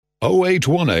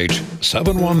0818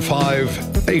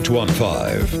 715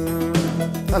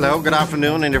 815. Hello, good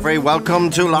afternoon, and you're very welcome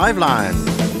to Liveline.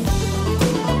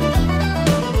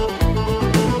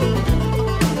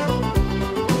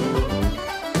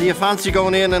 Do you fancy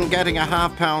going in and getting a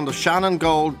 £1/2 of Shannon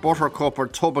Gold, Buttercup or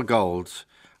Tubba Gold,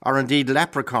 or indeed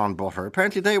Leprechaun butter?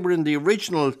 Apparently they were in the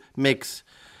original mix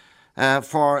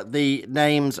for the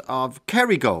names of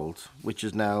Kerrygold, which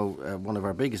is now one of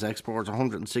our biggest exports,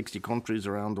 160 countries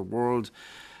around the world.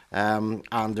 And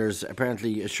there's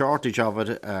apparently a shortage of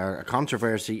it, a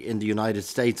controversy in the United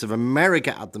States of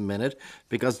America at the minute,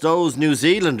 because those New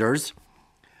Zealanders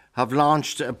have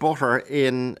launched a butter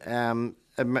in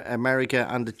America,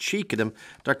 and the cheek of them,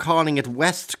 they're calling it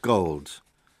West Gold,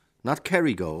 not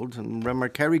Kerrygold. And remember,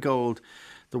 Kerrygold,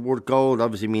 the word gold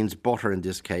obviously means butter in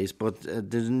this case, but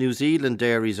the New Zealand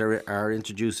dairies are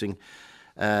introducing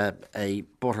a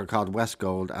butter called West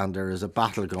Gold, and there is a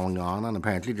battle going on, and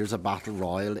apparently there's a battle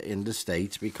royal in the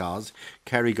States because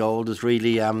Kerrygold is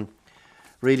really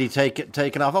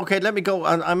taken off. Okay, let me go.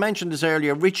 I mentioned this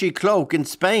earlier. Richie Cloak in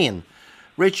Spain.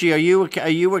 Richie, are you a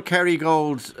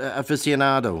Kerrygold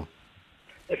aficionado?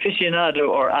 Aficionado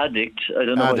or addict? I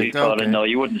don't know what you call it. No,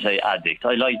 you wouldn't say addict.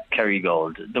 I like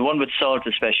Kerrygold, the one with salt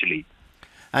especially.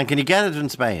 And can you get it in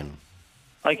Spain?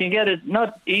 I can get it,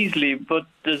 not easily, but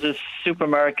there's a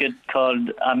supermarket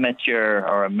called Ametier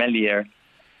or Amelier,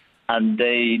 and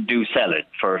they do sell it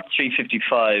for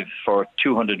 $3.55 for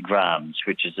 200 grams,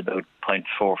 which is about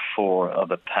 0.44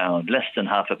 of a pound, less than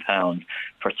half a pound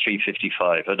for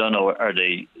 $3.55. I don't know, are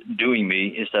they doing me?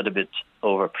 Is that a bit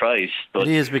overpriced? But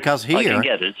it is, because here, I can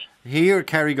get it. Here,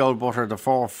 Kerrygold butter, the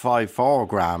 454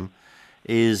 gram,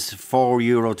 is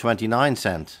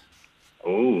 €4.29.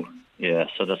 Oh, yeah,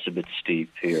 so that's a bit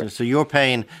steep here. So you're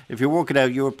paying, if you work it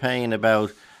out, you're paying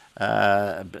about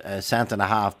a cent and a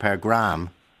half per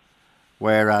gram.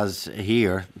 Whereas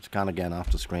here, it's gone again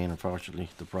off the screen, unfortunately,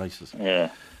 the prices. Yeah.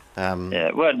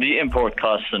 Well, the import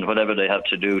costs and whatever they have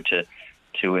to do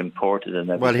to import it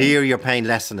and everything. Well, here you're paying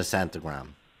less than a cent a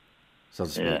gram, so to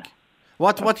speak. Yeah.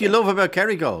 What do you love about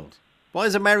Kerrygold? Why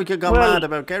has America gone mad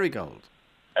about Kerrygold?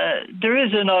 There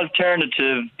is an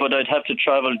alternative, but I'd have to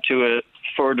travel to a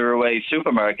further away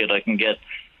supermarket. I can get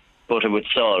butter with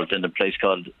salt in a place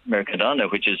called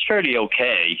Mercadona, which is fairly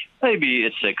okay. Maybe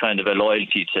it's a kind of a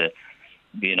loyalty to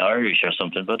being Irish or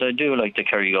something, but I do like the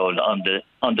Kerrygold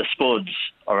on the spuds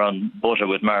or on butter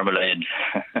with marmalade.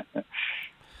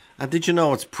 And did you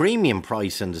know it's premium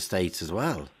price in the States as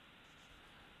well?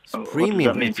 It's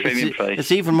premium. What does that mean, premium price?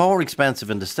 It's even more expensive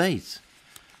in the States.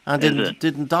 And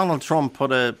didn't Donald Trump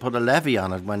put a levy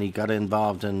on it when he got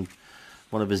involved in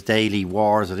one of his daily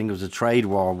wars? I think it was a trade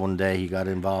war one day he got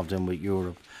involved in with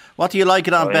Europe. What do you like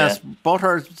it on best? Yeah.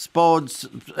 Butter, spuds,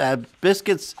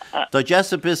 biscuits,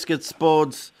 digestive biscuits,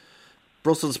 spuds,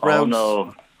 Brussels sprouts? Oh,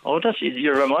 no. Oh,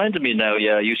 you're reminding me now.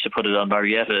 Yeah, I used to put it on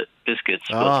Marietta biscuits,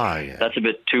 but that's a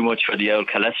bit too much for the old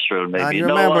cholesterol, maybe.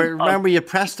 And remember you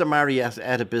pressed the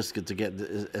Marietta biscuit to get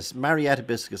a Marietta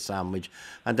biscuit sandwich,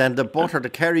 and then the butter, the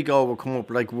Kerrygold, will come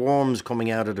up like worms coming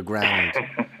out of the ground.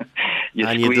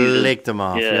 And you'd lick them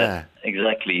off, yeah.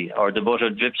 Exactly. Or the butter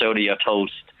drips out of your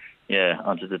toast. Yeah,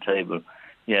 onto the table.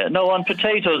 Yeah, no, on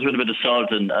potatoes with a bit of salt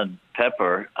and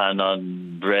pepper, and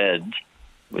on bread.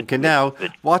 Now,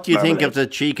 what do you think of the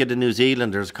cheek of the New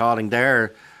Zealanders calling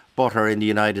their butter in the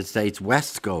United States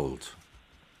West Gold?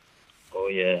 Oh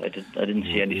yeah, I didn't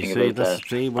see anything about that.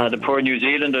 The poor New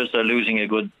Zealanders are losing a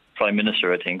good Prime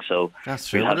Minister, I think, so that's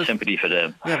true. We have sympathy for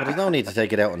them. Yeah, but there's no need to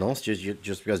take it out on us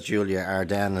just because Julia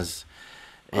Ardern has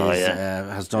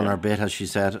done her bit, as she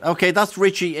said. Okay, that's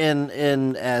Richie in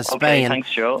Spain. Okay,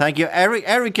 thanks, Joe. Thank you.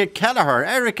 Erica Kelleher.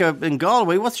 Erica in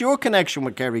Galway, what's your connection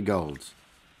with Kerrygold?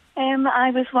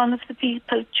 I was one of the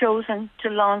people chosen to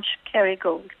launch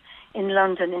Kerrygold in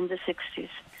London in the 60s.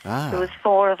 There was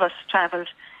 4 of us travelled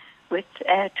with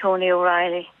Tony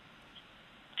O'Reilly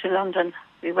to London.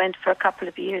 We went for a couple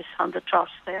of years on the trot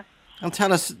there. And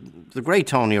tell us, the great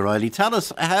Tony O'Reilly, tell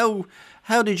us how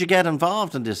did you get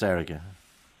involved in this, Erica?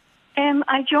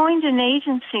 I joined an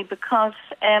agency because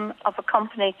of a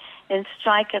company in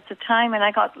strike at the time, and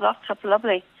I got lots of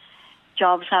lovely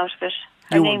jobs out of it.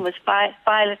 Her name was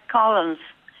Violet Collins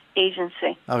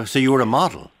Agency. Oh, so you were a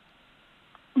model?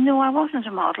 No, I wasn't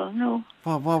a model, no.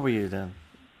 What were you then?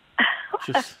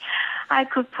 I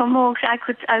could promote. I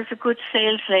was a good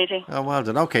sales lady. Oh, well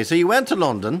done. Okay, so you went to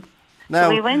London. Now,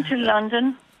 so we went to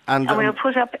London, and we were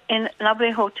put up in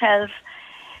lovely hotels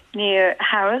near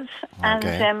Harrods,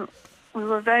 and we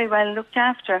were very well looked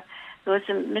after. There was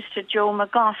Mr. Joe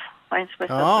McGough went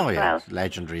with us as well.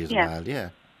 Legendary as well, yeah.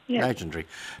 Yeah. Legendary.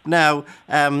 Now,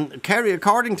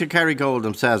 according to Kerrygold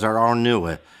themselves, or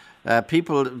Arnua,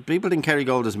 people think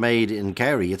Kerrygold is made in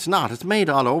Kerry. It's not. It's made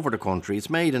all over the country. It's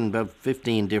made in about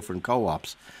 15 different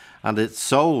co-ops. And it's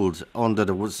sold under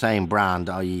the same brand,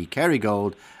 i.e.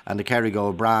 Kerrygold. And the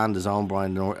Kerrygold brand is owned by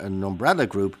an umbrella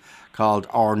group called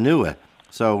Arnua.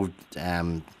 So,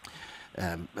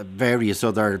 various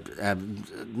other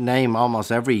name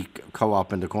almost every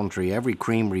co-op in the country, every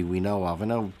creamery we know of. I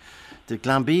know the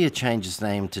Glanbia changed its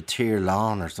name to Tier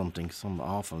Lawn or something, some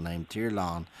awful name, Tier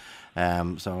Lawn.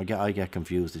 So I get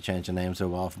confused. They change the name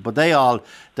so often, but they all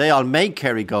make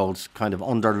Kerrygolds kind of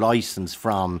under license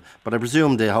from. But I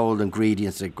presume they hold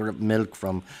ingredients like milk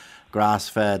from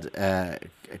grass-fed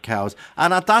cows.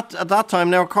 And at that time,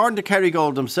 now according to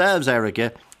Kerrygold themselves,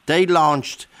 Erica, they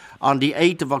launched on the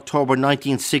 8th of October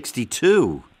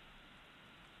 1962.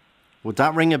 Would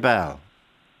that ring a bell?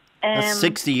 That's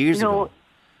 60 years ago.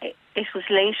 No, it was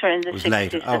later in the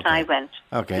 60s that I went.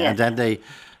 Okay, yes. And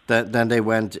then they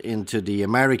went into the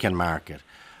American market.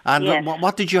 And yes.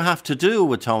 What did you have to do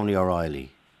with Tony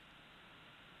O'Reilly?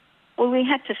 Well, we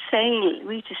had to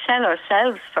sell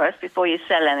ourselves first before you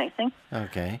sell anything.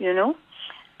 Okay. You know,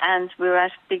 and we were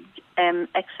at big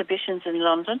exhibitions in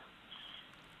London.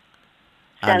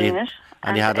 Selling it.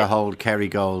 And you had a whole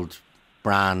Kerrygold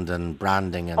brand and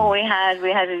branding. And we had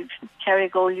a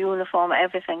Kerrygold uniform,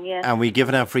 everything, yes. And we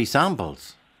given out free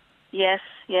samples. Yes,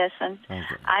 and okay.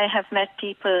 I have met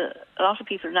a lot of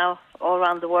people now all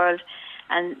around the world,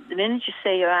 and the minute you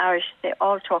say you're Irish, they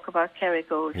all talk about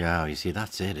Kerrygold. Yeah, you see,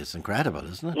 that's it. It's incredible,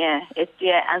 isn't it?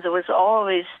 Yeah, and there was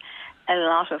always a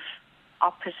lot of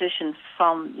opposition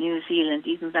from New Zealand,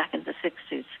 even back in the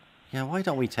 60s. Yeah, why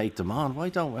don't we take them on?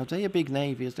 Are they a big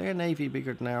navy? Is their navy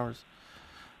bigger than ours?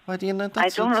 Why do you know? I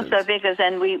don't know if they're bigger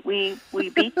than we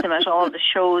beat them at all the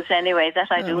shows anyway. That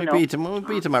I do know. We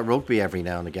beat them at rugby every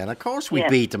now and again. Of course, we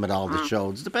beat them at all the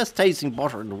shows. It's the best tasting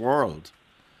butter in the world.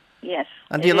 Yes.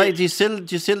 And do you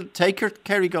still take your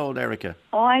Kerrygold, Erica?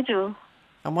 Oh, I do.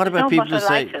 And what about people who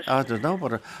say? Like Oh, there's no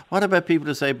butter. What about people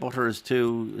who say butter is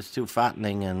too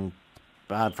fattening and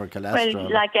bad for cholesterol?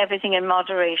 Well, like everything in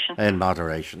moderation. In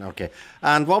moderation, okay.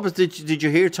 And did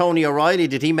you hear Tony O'Reilly?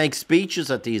 Did he make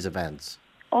speeches at these events?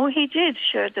 Oh, he did.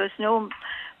 Sure, there was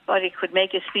nobody could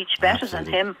make a speech better than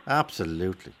him.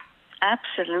 Absolutely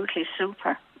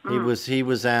super. He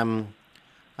was. I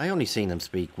only seen him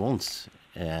speak once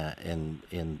in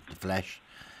the flesh.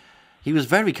 He was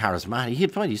very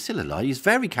charismatic. He's still alive. He's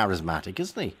very charismatic,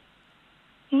 isn't he?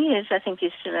 He is. I think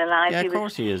he's still alive. Yeah, of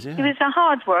course he is. Yeah. He was a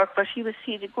hard work, but he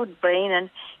had a good brain, and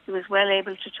he was well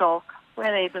able to talk.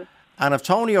 Well able. And if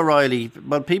Tony O'Reilly,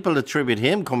 well, people attribute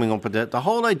him coming up with the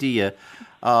whole idea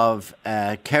of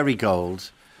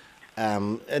Kerrygold,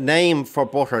 a name for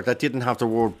butter that didn't have the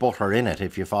word butter in it,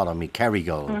 if you follow me,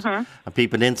 Kerrygold. Mm-hmm. And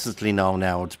people instantly know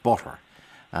now it's butter.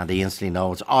 And they instantly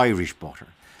know it's Irish butter.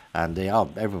 And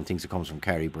everyone thinks it comes from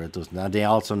Kerry, but it doesn't. And they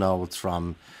also know it's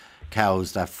from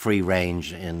cows that free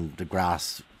range in the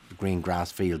green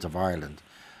grass fields of Ireland.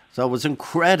 So it was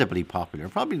incredibly popular,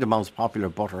 probably the most popular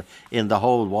butter in the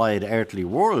whole wide earthly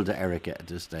world, Erica, at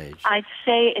this stage. I'd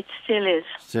say it still is.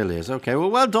 Still is, okay.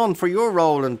 Well done for your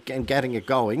role in getting it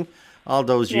going all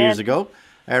those years ago,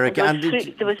 Erica.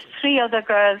 There was three other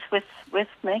girls with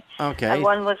me. Okay. And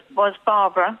one was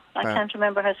Barbara. I can't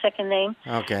remember her second name.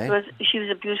 Okay. She was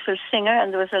a beautiful singer,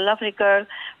 and there was a lovely girl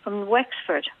from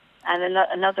Wexford and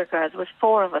another girl. There was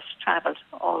four of us travelled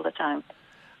all the time.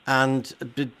 And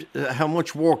how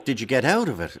much work did you get out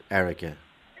of it, Erica?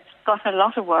 Got a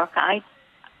lot of work. I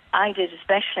did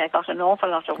especially. I got an awful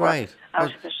lot of work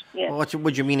out of it. Yeah.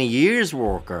 Would you mean a year's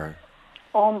work or?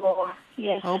 Oh, more,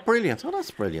 yes. Oh, brilliant. Oh, that's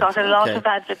brilliant. Got a lot of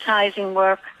advertising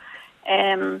work,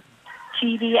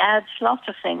 TV ads, lots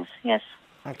of things, yes.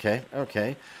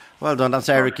 Okay. Well done. That's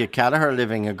Erica Callagher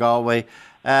living in Galway.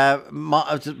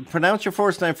 Pronounce your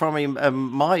first name for me.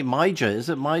 Maija. Is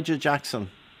it Maija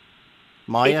Jackson?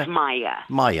 Maya? It's Maya.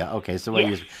 Maya, okay. So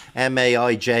yes.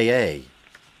 Maija.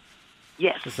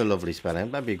 Yes. That's a lovely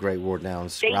spelling. That'd be a great word now in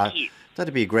Scrabble. Thank you.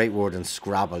 That'd be a great word in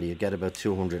Scrabble. You'd get about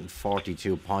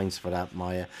 242 points for that,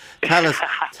 Maya. Tell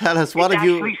us, what have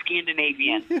you... It's actually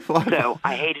Scandinavian, so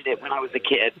I hated it when I was a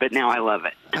kid, but now I love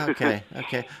it. Okay.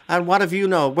 And what have you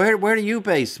know? Where are you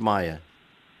based, Maya?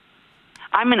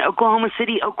 I'm in Oklahoma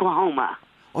City, Oklahoma.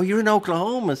 Oh, you're in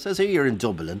Oklahoma. It says here you're in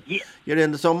Dublin.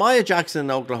 Yeah. So Maya Jackson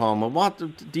in Oklahoma. What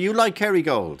do you like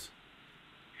Kerrygold?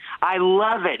 I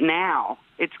love it now.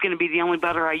 It's going to be the only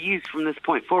butter I use from this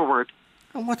point forward.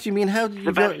 And what do you mean? It's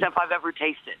the best stuff I've ever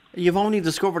tasted. You've only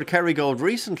discovered Kerrygold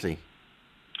recently.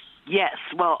 Yes.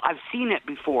 Well, I've seen it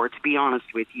before, to be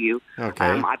honest with you. Okay.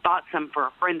 I bought some for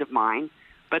a friend of mine,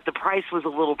 but the price was a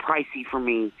little pricey for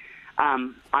me.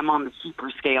 I'm on the cheaper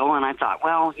scale, and I thought,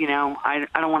 well, I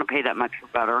don't want to pay that much for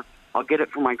butter. I'll get it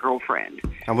for my girlfriend.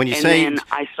 And when you then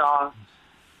I saw...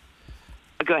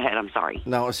 Go ahead, I'm sorry.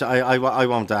 No, so I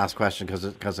won't ask question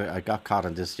because I got caught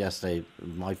in this yesterday.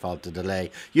 My fault, the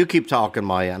delay. You keep talking,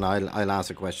 Maya, and I'll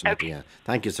ask a question at the end.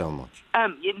 Thank you so much.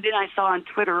 And then I saw on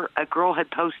Twitter a girl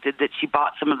had posted that she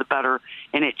bought some of the butter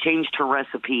and it changed her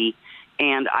recipe.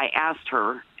 And I asked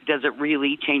her, does it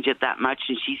really change it that much?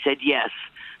 And she said yes.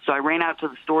 So I ran out to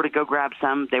the store to go grab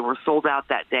some. They were sold out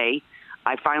that day.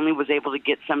 I finally was able to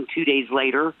get some 2 days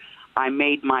later. I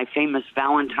made my famous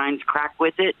Valentine's crack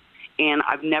with it. And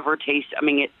I've never tasted,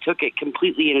 it took it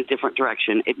completely in a different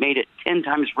direction. It made it 10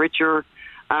 times richer.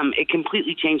 It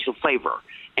completely changed the flavor.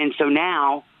 And so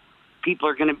now people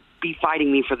are going to be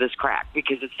fighting me for this crack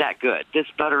because it's that good. This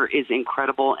butter is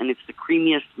incredible, and it's the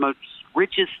creamiest, most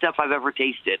richest stuff I've ever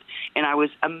tasted. And I was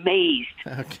amazed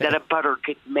that a butter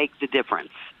could make the difference.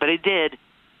 But it did.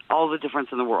 All the difference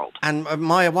in the world. And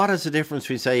Maya, what is the difference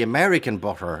between, say, American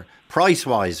butter,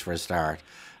 price-wise for a start,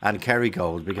 and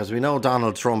Kerrygold? Because we know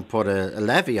Donald Trump put a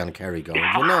levy on Kerrygold.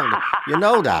 You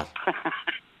know that.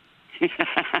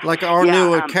 Like our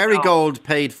new Kerrygold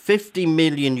paid €50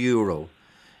 million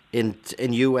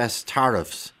in US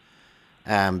tariffs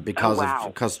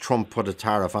because Trump put a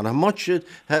tariff on. How much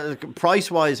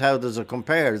price-wise? How does it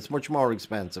compare? It's much more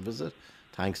expensive, is it?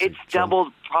 It's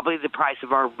doubled probably the price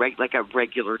of our a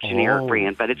regular generic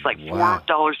brand, but it's like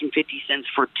 $12.50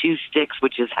 for 2 sticks,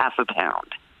 which is half a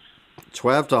pound.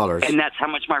 $12, and that's how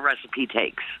much my recipe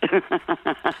takes. And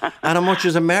how much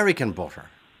is American butter?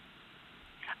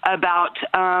 About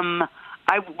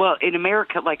in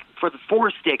America, like for the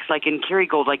 4 sticks, like in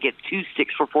Kerrygold, I get 2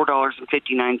 sticks for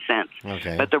 $4.59.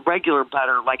 Okay, but the regular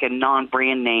butter, like a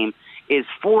non-brand name, is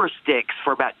 4 sticks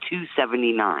for about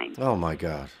 $2.79. Oh my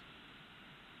God!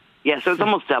 Yeah, so it's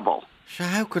almost double. So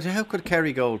how could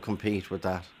Kerrygold compete with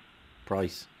that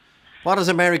price? What is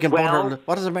American butter?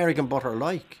 What is American butter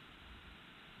like?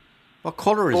 What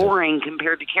colour is it? Boring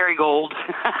compared to Kerrygold.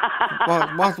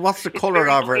 What's the colour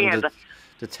of it and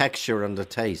the texture and the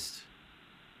taste?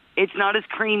 It's not as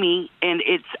creamy and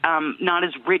it's not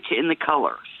as rich in the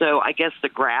color. So I guess the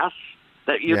grass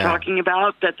that you're talking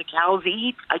about that the cows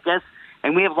eat, I guess,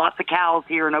 and we have lots of cows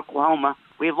here in Oklahoma.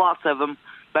 We have lots of them,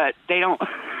 but they don't.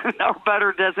 Our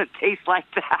butter doesn't taste like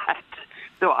that.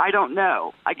 So I don't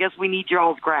know. I guess we need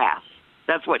y'all's grass.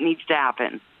 That's what needs to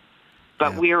happen.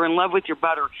 But we are in love with your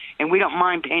butter, and we don't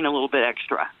mind paying a little bit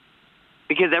extra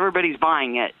because everybody's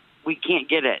buying it. We can't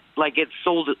get it. Like, it's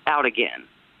sold out again.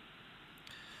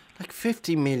 Like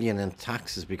 $50 million in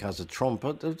taxes because of Trump.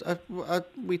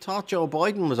 We thought Joe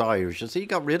Biden was Irish. Has he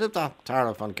got rid of that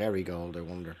tariff on Kerrygold, I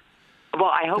wonder? Well,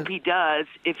 I hope he does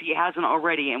if he hasn't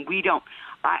already, and we don't.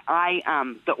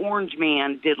 The Orange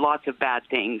Man did lots of bad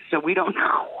things, so we don't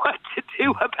know what to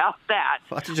do about that.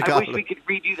 What did you call I wish we could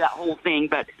redo that whole thing,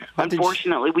 but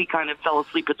unfortunately, we kind of fell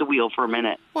asleep at the wheel for a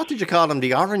minute. What did you call him,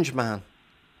 the Orange Man?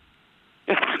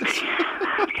 That's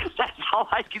all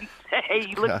I can say.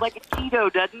 He looks like a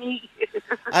Cheeto, doesn't he?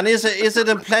 And is it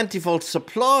in plentiful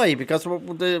supply? Because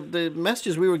the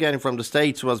messages we were getting from the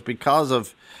States was because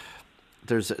of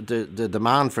there's the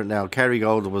demand for it now.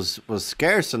 Kerrygold was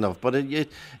scarce enough, but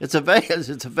it's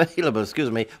available. Excuse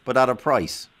me, but at a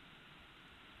price.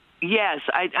 Yes,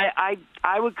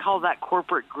 I would call that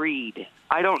corporate greed.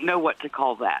 I don't know what to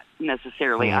call that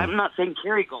necessarily. I'm not saying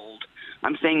Kerrygold.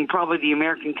 I'm saying probably the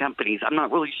American companies. I'm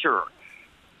not really sure.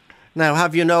 Now,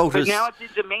 have you noticed? But now it's in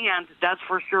demand, that's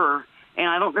for sure. And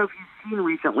I don't know if you've seen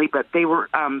recently, but they were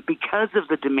because of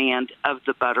the demand of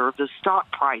the butter, the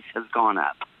stock price has gone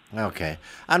up. Okay.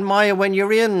 And Maya, when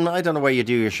you're in, I don't know where you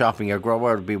do your shopping, whether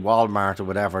it would be Walmart or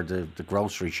whatever, the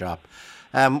grocery shop,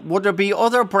 would there be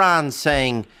other brands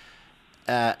saying,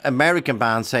 American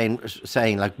brands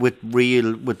saying like with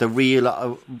the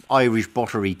real Irish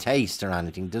buttery taste or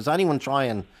anything? Does anyone try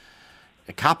and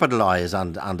capitalise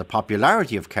on the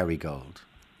popularity of Kerrygold?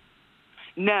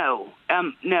 No,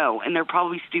 and they're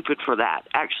probably stupid for that.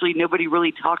 Actually, nobody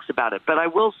really talks about it. But I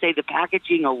will say the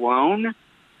packaging alone,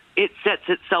 it sets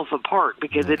itself apart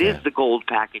because it is the gold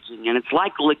packaging, and it's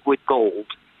like liquid gold,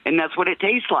 and that's what it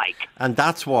tastes like. And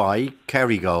that's why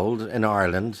Kerrygold in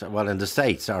Ireland, in the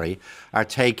States, are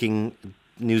taking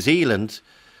New Zealand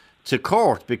to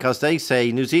court because they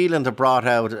say New Zealand have brought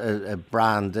out a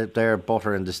brand, their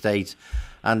butter in the States,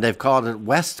 and they've called it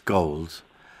West Gold,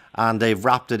 and they've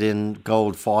wrapped it in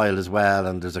gold foil as well,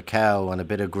 and there's a cow and a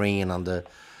bit of green on the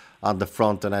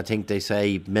front, and I think they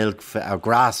say milk or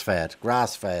grass fed.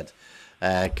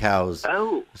 cows.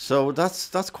 Oh. So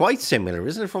that's quite similar,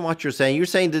 isn't it, from what you're saying? You're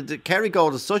saying that the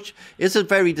Kerrygold is it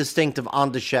very distinctive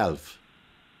on the shelf?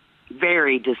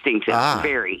 Very distinctive.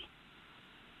 Very.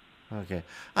 Okay.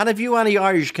 And have you any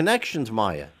Irish connections,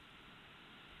 Maya?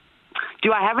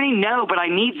 Do I have any? No, but I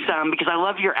need some because I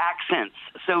love your accents.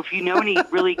 So if you know any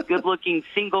really good-looking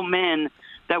single men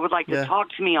that would like to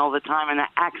talk to me all the time in that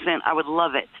accent, I would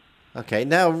love it. Okay.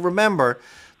 Now, remember,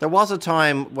 there was a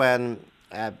time when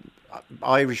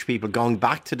Irish people going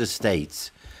back to the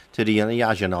States, as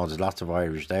you know, there's lots of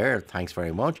Irish there, thanks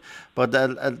very much, but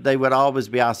they would always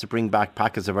be asked to bring back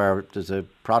packets of there's a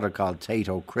product called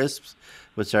Tayto Crisps,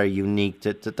 which are unique,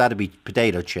 that'd be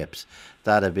potato chips,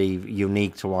 that'd be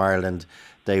unique to Ireland.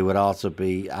 They would also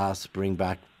be asked to bring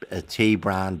back a tea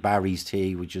brand, Barry's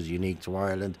Tea, which is unique to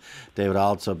Ireland. They would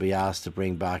also be asked to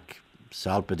bring back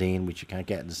Salpadine, which you can't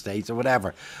get in the States or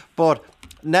whatever. But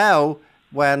now,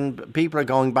 when people are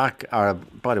going back, or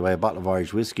by the way, a bottle of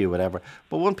Irish whiskey or whatever,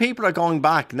 but when people are going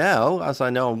back now, as I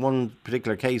know in one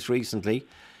particular case recently,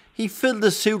 he filled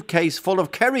a suitcase full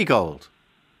of Kerrygold.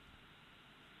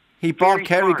 He bought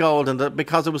Kerrygold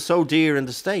because it was so dear in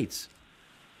the States.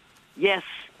 Yes,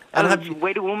 and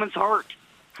way to woman's heart.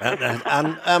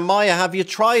 and Maya, have you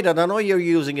tried it? I know you're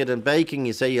using it in baking.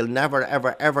 You say you'll never,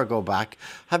 ever, ever go back.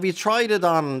 Have you tried it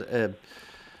on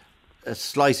a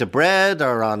slice of bread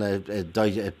or on a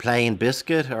plain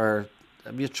biscuit? Or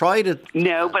have you tried it?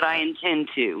 No, but I intend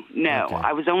to. No, Okay.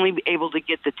 I was only able to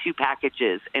get the 2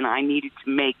 packages, and I needed to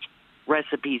make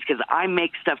recipes because I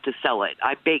make stuff to sell it.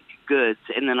 I bake goods,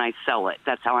 and then I sell it.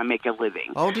 That's how I make a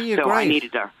living. Oh, do you? So Great. I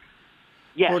needed to...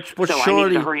 Yes, But so surely, I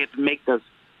need to hurry up and make those.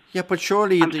 Yeah, but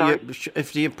surely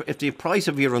if the price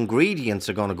of your ingredients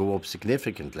are going to go up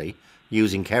significantly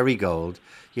using Kerrygold,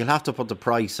 you'll have to put the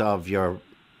price of your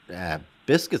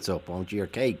biscuits up, won't you, your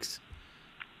cakes?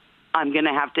 I'm going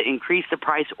to have to increase the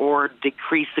price or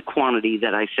decrease the quantity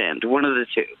that I send. One of the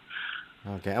two.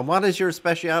 Okay, and what is your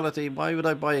speciality? Why would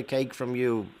I buy a cake from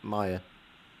you, Maya?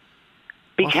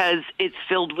 Because it's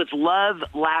filled with love,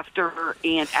 laughter,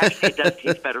 and actually it does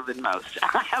taste better than most.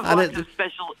 I have lots of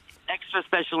extra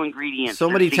special ingredients.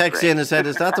 Somebody texted in and said,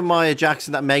 is that the Maya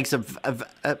Jackson that makes a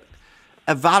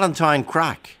Valentine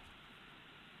crack?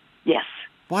 Yes.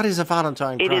 What is a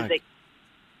Valentine crack?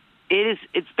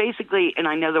 It's basically, and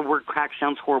I know the word crack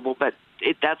sounds horrible, but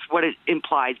that's what it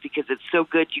implies because it's so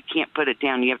good you can't put it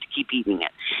down. You have to keep eating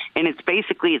it. And it's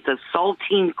a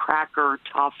saltine cracker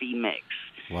toffee mix.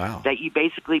 Wow. That you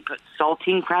basically put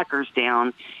saltine crackers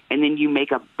down, and then you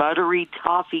make a buttery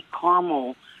toffee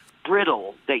caramel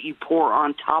brittle that you pour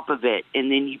on top of it,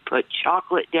 and then you put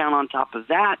chocolate down on top of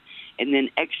that, and then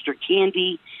extra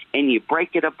candy, and you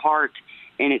break it apart,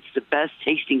 and it's the best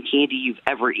tasting candy you've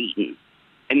ever eaten.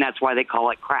 And that's why they call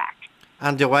it crack.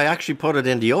 And do I actually put it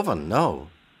in the oven? No.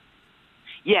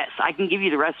 Yes, I can give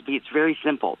you the recipe. It's very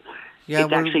simple. Yeah,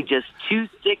 it's actually just 2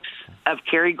 sticks of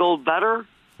Kerrygold butter.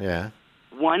 Yeah.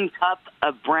 1 cup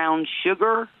of brown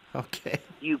sugar. Okay.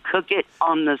 You cook it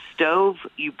on the stove.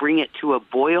 You bring it to a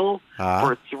boil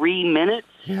for 3 minutes.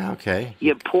 Yeah, okay.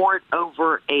 You pour it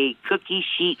over a cookie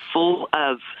sheet full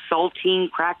of saltine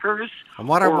crackers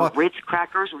or Ritz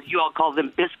crackers, or you all call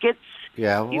them biscuits.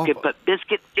 Yeah. You could put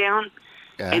biscuits down,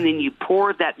 and then you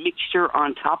pour that mixture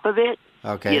on top of it.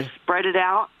 Okay. You spread it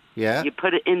out. Yeah. You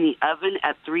put it in the oven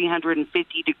at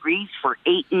 350 degrees for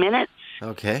 8 minutes.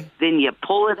 Okay. Then you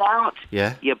pull it out.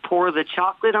 Yeah. You pour the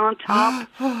chocolate on top.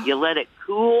 You let it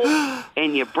cool,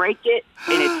 and you break it,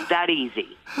 and it's that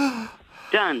easy.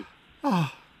 Done.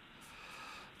 Oh,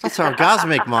 that's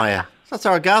orgasmic, Maya. That's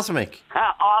orgasmic.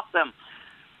 Awesome.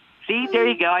 See, there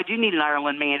you go. I do need an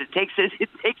Ireland man. It takes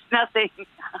nothing.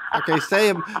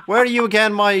 Okay, where are you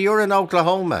again, Maya? You're in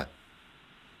Oklahoma.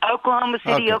 Oklahoma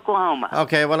City, Oklahoma.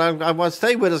 Okay, well, I want to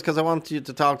stay with us because I want you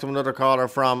to talk to another caller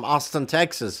from Austin,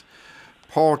 Texas.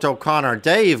 Port O'Connor.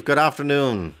 Dave, good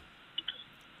afternoon.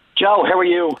 Joe, how are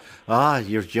you?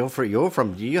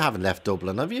 You haven't left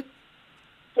Dublin, have you?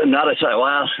 Not at all.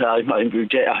 Well,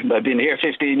 I've been here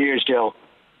 15 years, Joe.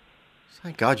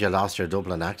 Thank God you lost your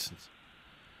Dublin accent.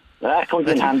 That comes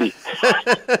in handy.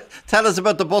 Tell us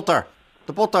about the butter.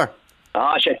 The butter.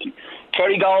 Oh, shit.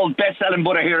 Kerrygold, best-selling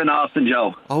butter here in Austin,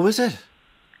 Joe. Oh, is it?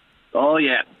 Oh,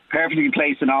 yeah. Perfectly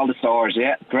placed in all the stores,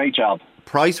 yeah. Great job.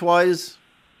 Price-wise?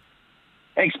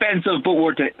 Expensive, but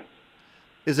worth it.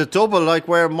 Is it double like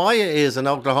where Maya is in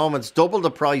Oklahoma? It's double the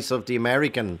price of the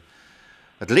American.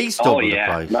 At least double the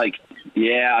price.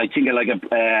 I think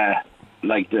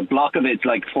like the block of it's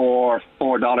like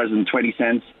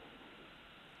 $4.20.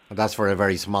 That's for a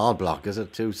very small block, is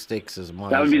it? 2 sticks is Maya.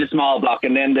 That would be the small block,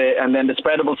 and then the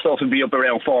spreadable stuff would be up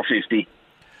around $4.50.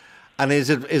 And is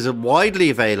it widely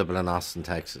available in Austin,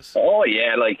 Texas? Oh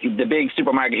yeah, like the big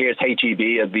supermarket here is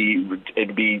H-E-B.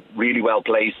 It'd be really well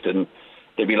placed, and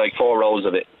there'd be like 4 rows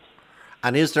of it.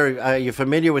 And are you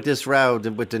familiar with this row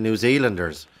with the New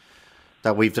Zealanders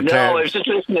that we've declared? No, I was just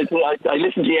listening. I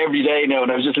listen to you every day now,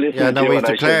 and I was just listening. Yeah, no, to we've you,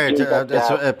 declared.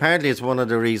 Apparently, it's one of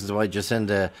the reasons why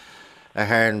Jacinda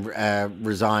Ardern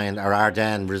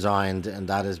resigned, and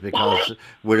that is because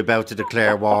we're about to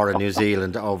declare war in New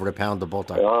Zealand over a pound of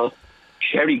butter.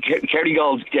 Kerry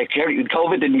Gold,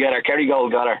 COVID didn't get her. Kerry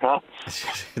Gold got her, huh?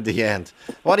 In the end.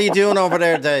 What are you doing over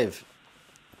there, Dave?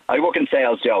 I work in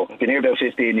sales, Joe. I've been here about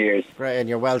 15 years. Great, and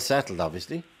you're well settled,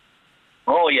 obviously.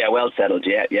 Oh yeah, well settled.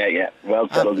 Yeah. Well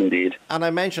settled indeed. And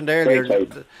I mentioned earlier,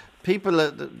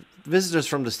 people, visitors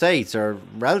from the States or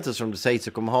relatives from the States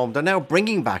who come home, they're now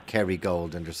bringing back Kerry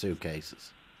Gold in their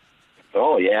suitcases.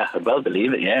 Oh yeah, I well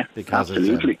believe it. Yeah,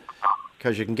 absolutely.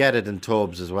 Because you can get it in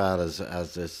tubs as well as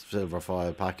this silver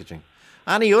foil packaging.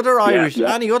 Any other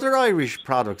Irish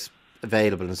products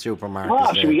available in supermarkets?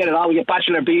 Oh, so we get it all. We get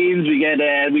bachelor beans. We get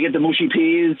the mushy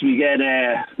peas. We get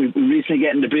we're recently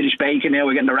getting the British bacon now.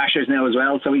 We're getting the rashers now as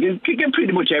well. So we can get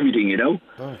pretty much everything, you know.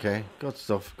 Okay, good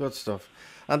stuff.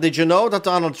 And did you know that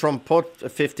Donald Trump put a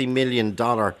 $50 million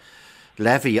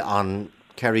levy on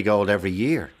Kerry Gold every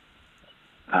year?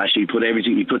 Actually,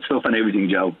 he put stuff on everything,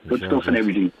 Joe. Stuff on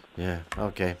everything. Yeah,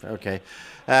 okay.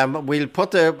 We'll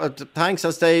put thanks,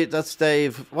 that's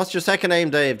Dave. What's your second name,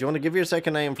 Dave? Do you want to give your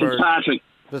second name for...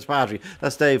 Fitzpatrick.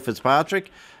 That's Dave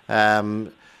Fitzpatrick.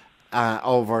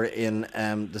 Over in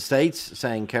the States,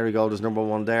 saying Kerry Gold is number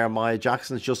one there. Maya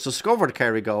Jackson's just discovered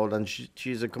Kerry Gold, and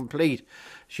she's a complete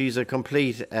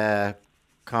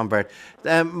convert.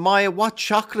 Maya, what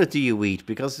chocolate do you eat?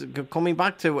 Because coming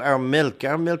back to our milk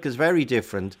is very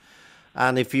different.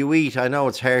 And if you eat, I know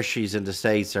it's Hershey's in the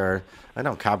States, or I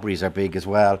know Cadbury's are big as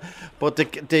well, but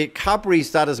the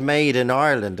Cadbury's that is made in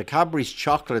Ireland, the Cadbury's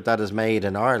chocolate that is made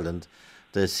in Ireland,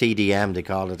 the CDM they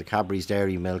call it, the Cadbury's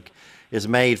Dairy Milk, is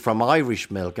made from Irish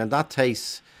milk, and that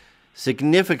tastes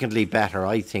significantly better,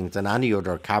 I think, than any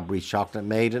other Cadbury's chocolate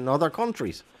made in other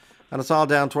countries. And it's all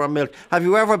down to our milk. Have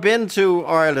you ever been to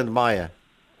Ireland, Maya?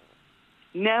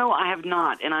 No, I have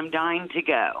not, and I'm dying to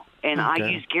go. And I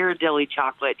use Ghirardelli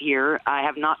chocolate here. I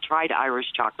have not tried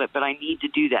Irish chocolate, but I need to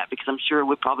do that because I'm sure it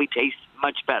would probably taste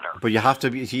much better. But you have to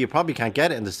you probably can't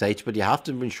get it in the States, but you have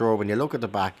to be sure when you look at the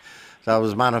back that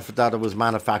it was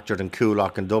manufactured in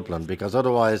Coolock in Dublin, because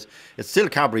otherwise it's still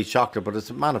Cadbury's chocolate, but it's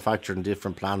manufactured in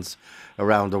different plants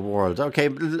around the world. Okay,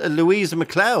 Louise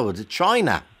McLeod,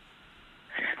 China.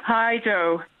 Hi,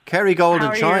 Joe. Kerry Gold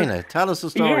in China. Tell us the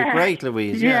story. Yeah. Great,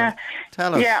 Louise. Yeah.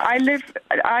 Tell us. Yeah,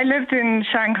 I lived in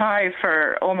Shanghai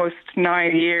for almost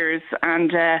 9 years,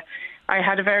 and I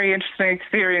had a very interesting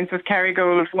experience with Kerry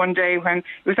Gold one day when it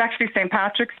was actually St.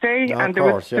 Patrick's Day, and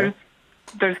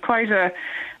there's quite a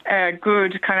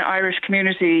good kind of Irish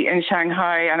community in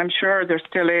Shanghai, and I'm sure there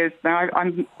still is. Now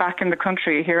I'm back in the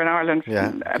country here in Ireland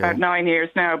about 9 years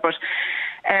now, but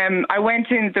I went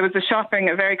in, there was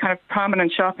a very kind of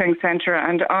prominent shopping centre,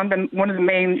 and on one of the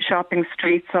main shopping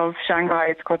streets of Shanghai,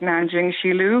 it's called Nanjing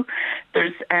Shilu,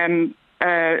 there's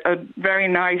a very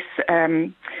nice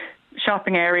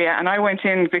shopping area, and I went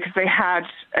in because they had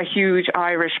a huge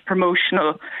Irish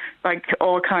promotional, like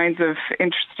all kinds of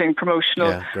interesting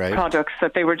promotional products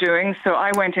that they were doing. So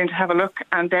I went in to have a look,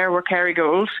 and there were Kerry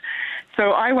Gold.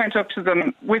 So I went up to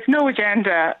them with no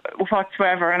agenda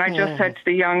whatsoever, and I just said to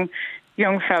the young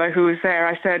fella who was there,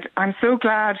 I said, I'm so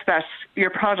glad that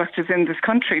your product is in this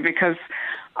country because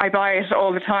I buy it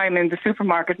all the time in the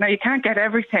supermarket. Now, you can't get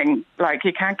everything, like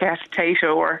you can't get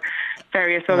Tato or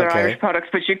various other Irish products,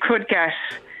 but you could get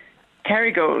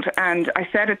Kerry Gold. And I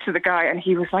said it to the guy, and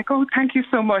he was like, oh, thank you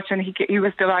so much. And he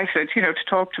was delighted, to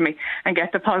talk to me and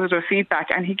get the positive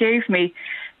feedback. And he gave me,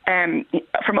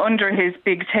 from under his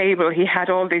big table, he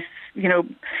had all this,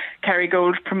 Kerry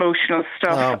Gold promotional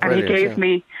stuff. And he gave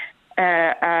me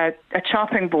a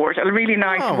chopping board, a really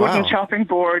nice wooden chopping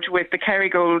board with the Kerry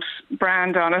Gold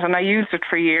brand on it, and I used it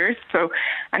for years.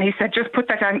 And he said, just put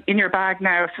that in your bag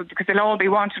now, because they'll all be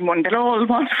wanting one. They'll all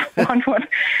want one.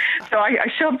 So I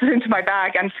shoved it into my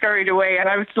bag and scurried away, and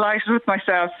I was delighted with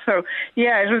myself. So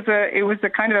yeah, it was a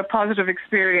kind of a positive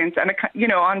experience, and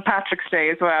on Patrick's Day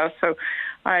as well. So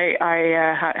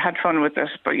I had fun with it,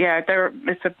 but yeah,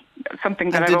 it's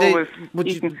something that I've always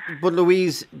eaten. But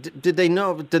Louise, did they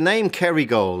know the name Kerry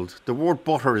Gold? The word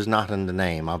butter is not in the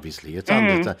name, obviously. It's on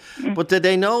the. But did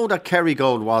they know that Kerry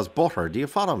Gold was butter? Do you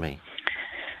follow me?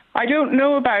 I don't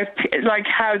know about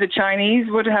how the Chinese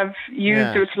would have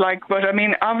used it, but I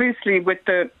mean, obviously with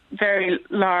the very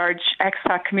large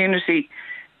expat community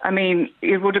I mean,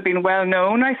 it would have been well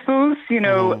known, I suppose, you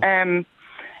know.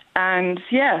 And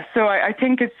yeah, so I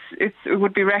think it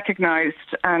would be recognised.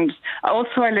 And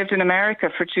also, I lived in America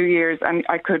for 2 years, and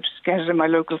I could get it in my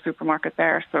local supermarket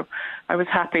there, so I was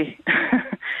happy.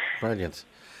 Brilliant.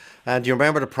 And do you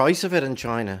remember the price of it in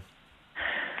China?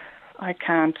 I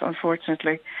can't,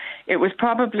 unfortunately. It was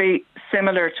probably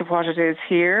similar to what it is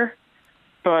here,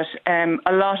 but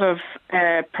a lot of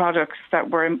products that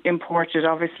were imported,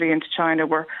 obviously, into China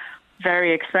were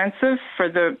very expensive for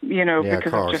the, you know,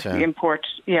 because of just the import.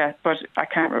 Yeah, but I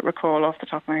can't recall off the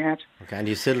top of my head. Okay, and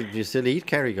do you still eat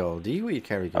Kerrygold? Do you eat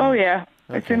Kerrygold? Oh yeah,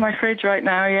 okay. It's in my fridge right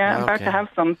now. Yeah, I'm about to have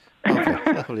some.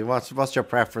 Okay, lovely. What's your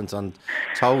preference on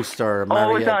toast or Marriott?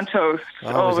 Always on toast.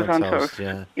 Always on toast.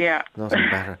 Yeah. Nothing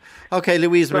better. Okay,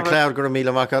 Louise McLeod,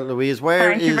 Guramila Maka. Louise,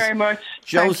 Thank you very much.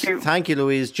 Thank you,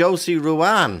 Louise. Josie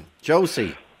Ruan.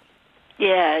 Josie.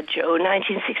 Yeah, Joe,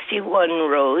 1961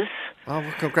 Rose. Oh,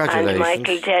 well, congratulations. And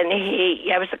Michael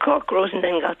Dennehy, it was the Cork Rose and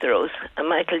then got the Rose. And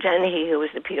Michael Dennehy, who was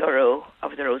the PRO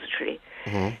of the Rose Tree,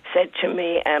 said to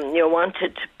me, you're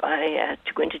wanted to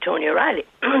go into Tony O'Reilly.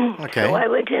 Okay. So I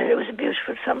went in, it was a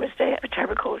beautiful summer's day, a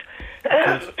terrible cold.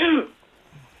 And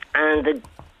the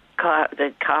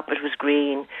carpet was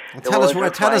green. Tell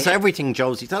us everything,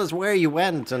 Josie. Tell us where you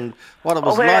went and what it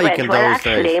was like in those days.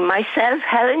 Actually, myself,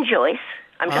 Helen Joyce,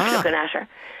 I'm just looking at her.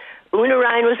 Una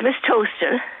Ryan was Miss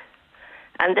Toastel.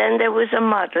 And then there was a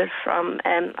model from,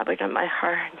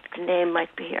 her name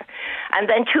might be here. And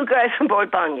then 2 girls from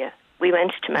Bordonia. We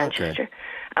went to Manchester,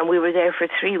 and we were there for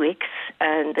 3 weeks.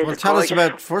 And first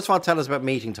of all, tell us about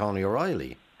meeting Tony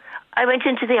O'Reilly. I went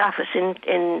into the office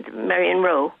in Marion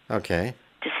Row. Okay.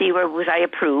 To see where was I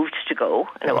approved to go,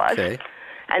 and it was.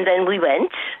 And then we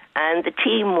went, and the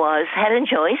team was Helen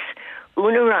Joyce,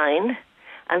 Una Ryan,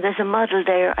 and there's a model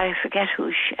there, I forget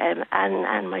who,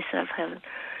 and myself, Helen.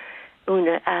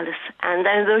 Una, Alice, and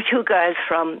then there were 2 girls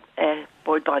from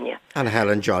Bordonia. And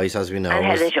Helen Joyce, as we know. And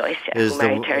Helen Joyce, who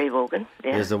married Terry Wogan.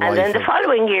 Yeah. Is the wife and then the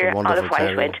following year, Olive White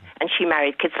Terry went, and she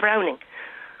married Kits Browning.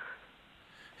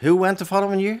 Who went the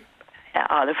following year?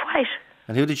 Olive White.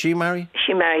 And who did she marry?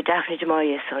 She married Daphne du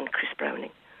Maurier's son, Chris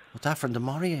Browning. Oh, Daphne du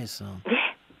Maurier's son?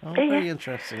 Yeah. Oh, very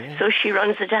interesting. Yeah. So she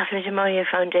runs the Daphne du Maurier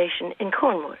Foundation in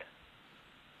Cornwall.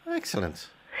 Excellent.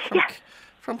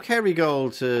 From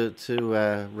Kerrygold to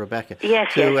Rebecca.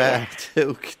 Yes, to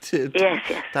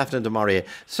Daphne du Maurier.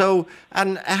 So,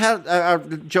 and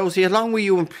Josie, how long were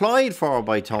you employed for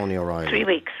by Tony O'Reilly? 3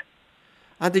 weeks.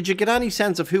 And did you get any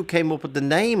sense of who came up with the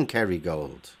name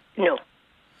Kerrygold? No.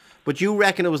 But you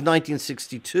reckon it was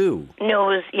 1962? No,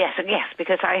 it was, yes,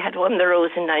 because I had won the Rose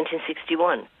in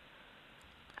 1961.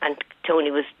 And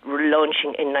Tony was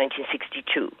launching in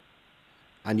 1962.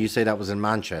 And you say that was in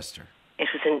Manchester? It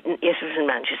was in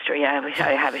Manchester, yeah,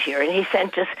 I have it here. And he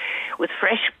sent us with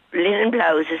fresh linen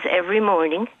blouses every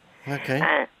morning. Okay.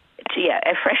 A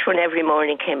fresh one every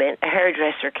morning came in. A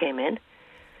hairdresser came in.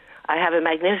 I have a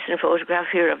magnificent photograph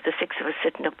here of the 6 of us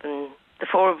sitting up, and the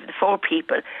four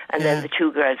people, and then the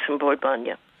 2 girls from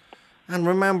Bordonia. And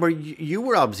remember, you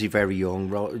were obviously very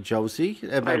young, Josie,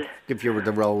 if you were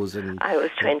the Rose. I was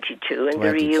 22, and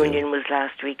the reunion was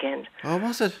last weekend. Oh,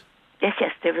 was it? Yes,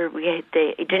 we had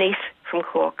Denise from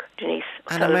Cork, Denise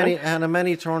O'Sullivan. And how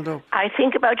many turned up? I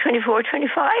think about 24,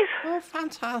 25. Oh,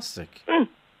 fantastic.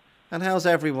 And how's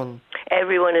everyone?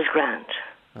 Everyone is grand.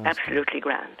 Absolutely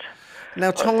grand. Now,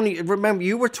 Tony, remember,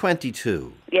 you were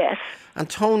 22. Yes. And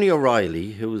Tony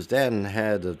O'Reilly, who was then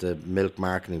head of the Milk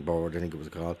Marketing Board, I think it was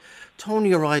called,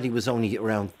 Tony O'Reilly was only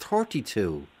around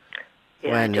 32.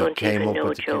 Yeah, when he came up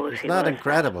with it's not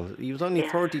incredible. He was only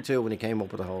 32 when he came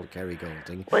up with the whole Kerrygold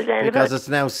thing. Because it's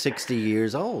now 60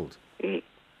 years old.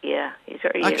 Yeah, he's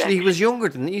very actually he was younger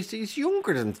than he's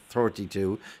younger than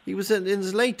 32. He was in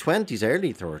his late 20s,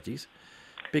 early 30s,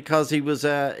 because he was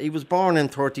born in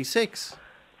 36.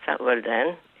 Well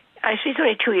then, actually he's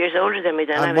only 2 years older than me.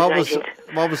 Then and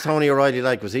what was Tony O'Reilly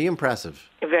like? Was he impressive?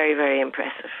 Very, very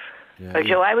impressive. Yeah, well,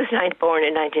 Joe, I was born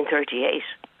in 1938.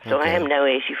 So I am now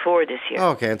 84 this year.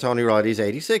 Okay, and Tony O'Reilly's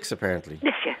 86 apparently.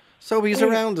 This year. So he's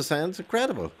around the sounds.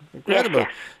 Incredible.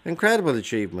 Incredible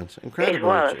achievement.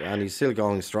 Incredible. And he's still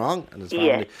going strong, and his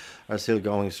family are still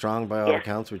going strong by all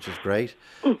accounts, which is great.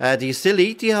 Do you still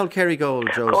eat the old Kerrygold,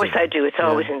 Josie? Of course I do. It's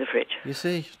always in the fridge. You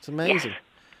see, it's amazing.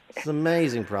 It's an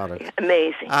amazing product.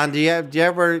 Amazing. And do you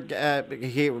ever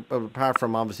hear, apart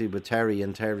from obviously with Terry's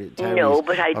no,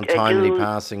 but untimely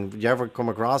passing, did you ever come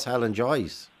across Helen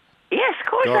Joyce? Yes,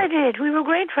 of course I did. We were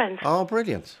great friends. Oh,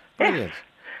 brilliant. Brilliant.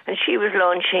 And she was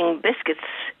launching biscuits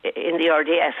in the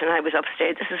RDS, and I was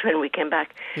upstairs. This is when we came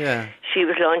back. Yeah. She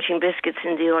was launching biscuits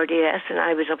in the RDS, and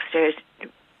I was upstairs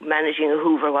managing a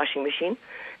Hoover washing machine,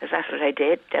 because that's what I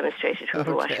did, demonstrated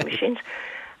Hoover washing machines.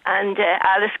 And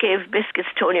Alice gave biscuits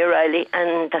to Tony O'Reilly,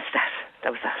 and that's that.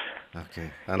 That was that.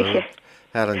 Okay. And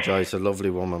Helen Joyce, a lovely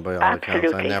woman by all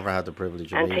accounts. I never had the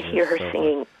privilege of meeting her. And to hear her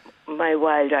singing My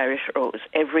Wild Irish Rose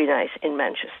every night in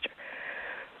Manchester.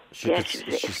 She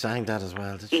sang that as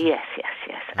well, did she? Yes.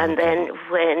 And then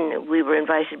when we were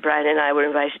invited, Brian and I were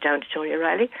invited down to Tony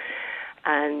O'Reilly,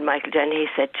 and Michael Dennehy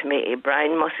said to me,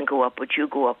 Brian mustn't go up, but you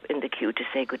go up in the queue to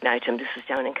say goodnight to him. This was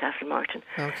down in Castlemartin.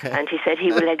 Okay. And he said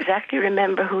he will exactly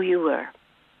remember who you were.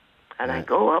 And I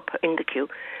go up in the queue,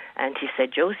 and he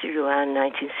said, Josie Ruane,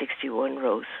 1961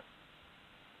 Rose.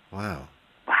 Wow.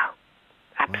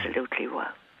 Absolutely wow.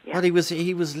 Yeah. Well, he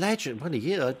was legend. Well,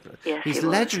 he's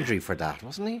legendary for that,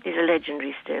 wasn't he? He's a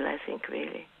legendary still, I think,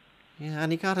 really. Yeah,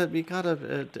 and he got a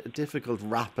difficult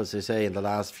rap, as they say, in the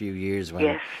last few years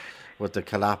with the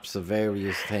collapse of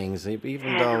various things.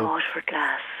 Even though Waterford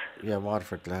Glass. Yeah,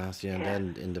 Waterford Glass. Yeah, and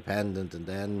then Independent, and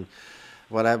then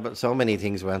whatever. So many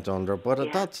things went under.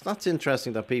 But that's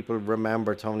interesting that people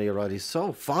remember Tony O'Reilly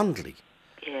so fondly.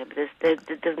 Yeah, but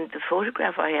the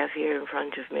photograph I have here in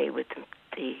front of me with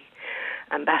the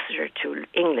ambassador to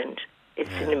England. It's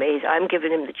an amazing. I'm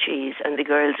giving him the cheese, and the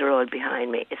girls are all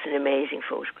behind me. It's an amazing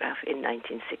photograph in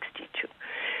 1962.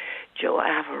 Joe, I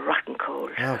have a rotten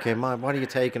cold. Okay, Mom, what are you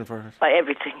taking for it? By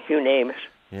everything, you name it.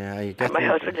 Yeah, you get. And my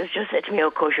husband has just said to me, "Oh,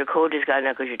 of course, your cold is gone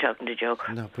now because you're talking to Joe."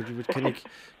 No, but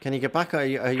can you get back? Are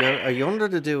you under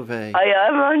the duvet? I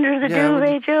am under the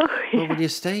duvet, Joe. Well, will you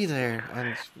stay there?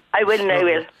 And I will. I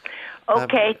will.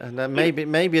 Okay. And then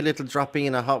maybe a little drop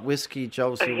in a hot whiskey,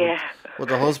 Josie. Yeah. Would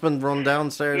the husband run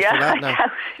downstairs for that now?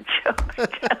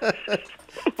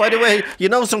 By the way,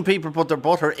 some people put their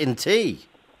butter in tea.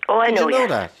 Oh, I know. Did you know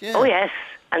that? Yeah. Oh, yes.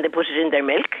 And they put it in their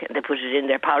milk, and they put it in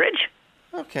their porridge.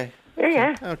 Okay.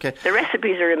 Yeah. Okay. The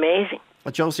recipes are amazing.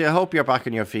 Well, Josie, I hope you're back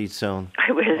on your feet soon.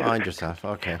 I will. Mind yourself.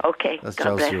 Okay. Okay. That's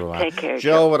God Josie bless. Ruane. Take care,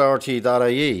 Joe at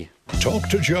RT.ie. Talk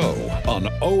to Joe on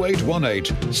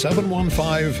 0818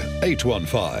 715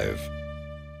 815.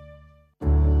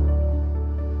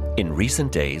 In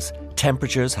recent days,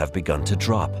 temperatures have begun to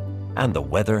drop and the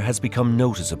weather has become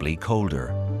noticeably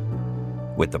colder.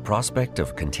 With the prospect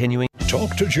of continuing...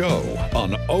 Talk to Joe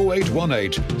on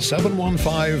 0818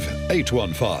 715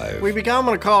 815. We began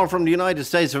with a call from the United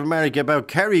States of America about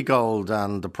Kerrygold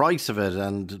and the price of it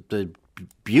and the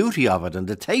beauty of it and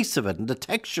the taste of it and the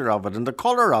texture of it and the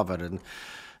colour of it. And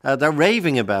they're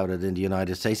raving about it in the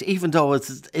United States, even though it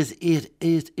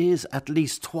is at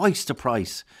least twice the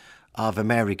price of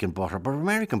American butter. But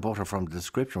American butter, from the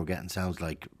description we're getting, sounds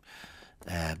like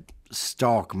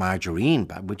stock margarine,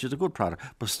 which is a good product,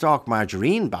 but stock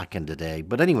margarine back in the day.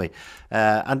 But anyway,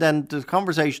 and then the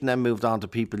conversation then moved on to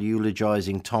people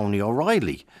eulogising Tony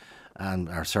O'Reilly,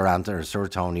 or Sir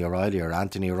Tony O'Reilly, or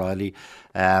Anthony O'Reilly,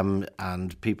 and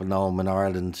people know him in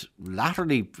Ireland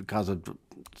latterly because of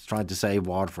trying to save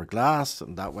Waterford Glass,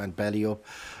 and that went belly up,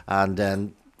 and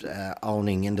then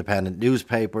owning independent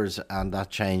newspapers, and that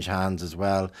changed hands as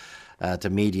well.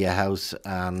 To Media House,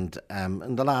 and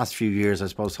in the last few years I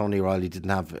suppose Tony O'Reilly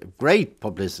didn't have great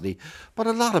publicity, but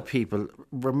a lot of people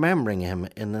remembering him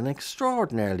in an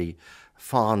extraordinarily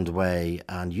fond way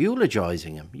and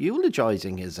eulogising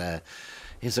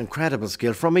his incredible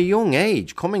skill from a young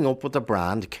age, coming up with the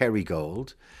brand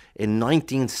Kerrygold in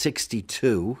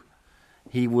 1962.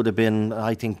 He would have been,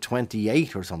 I think,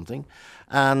 28 or something.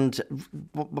 And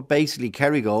basically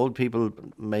Kerrygold, people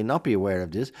may not be aware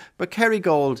of this, but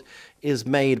Kerrygold is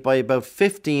made by about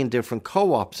 15 different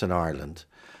co-ops in Ireland.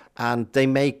 And they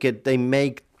make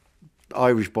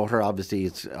Irish butter, obviously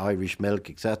it's Irish milk,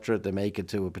 etc. They make it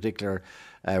to a particular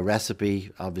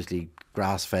recipe, obviously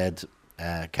grass-fed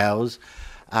cows.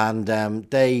 And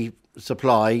they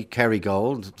supply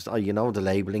Kerrygold, you know the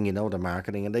labelling, you know the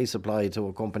marketing, and they supply it to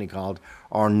a company called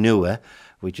Ornua,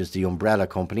 which is the umbrella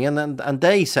company, and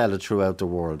they sell it throughout the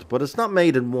world. But it's not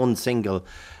made in one single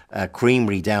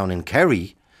creamery down in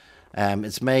Kerry.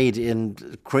 It's made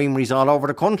in creameries all over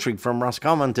the country, from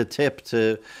Roscommon to Tip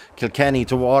to Kilkenny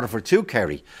to Waterford to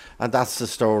Kerry. And that's the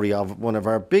story of one of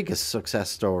our biggest success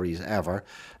stories ever.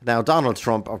 Now, Donald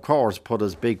Trump, of course, put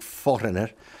his big foot in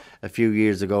it a few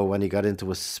years ago when he got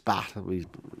into a spat,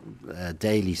 a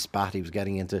daily spat he was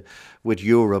getting into with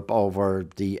Europe over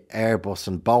the Airbus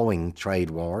and Boeing trade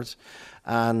wars.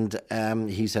 And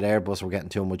he said Airbus were getting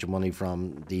too much money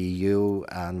from the EU,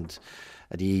 and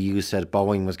the EU said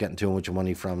Boeing was getting too much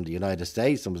money from the United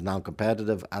States and was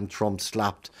non-competitive, and Trump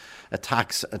slapped a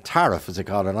tariff, as they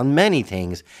call it, on many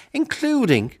things,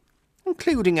 including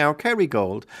including our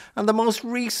Kerrygold. And the most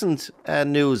recent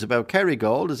news about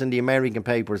Kerrygold is in the American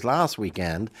papers last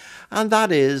weekend, and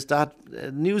that is that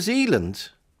New Zealand,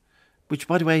 which,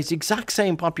 by the way, is the exact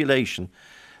same population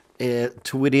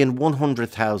to within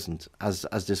 100,000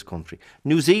 as this country.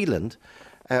 New Zealand,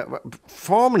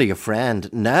 formerly a friend,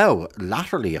 now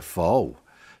latterly a foe,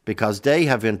 because they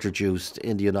have introduced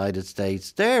in the United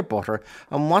States their butter.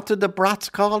 And what did the brats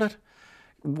call it?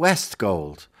 West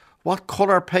Gold. What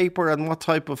colour paper and what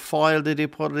type of foil did they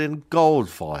put it in? Gold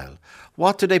foil.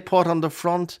 What do they put on the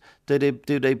front? Do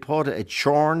they put a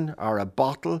churn or a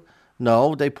bottle?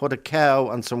 No, they put a cow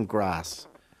and some grass.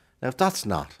 Now, if that's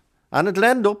not, and it'll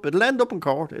end up in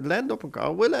court. We'll end up in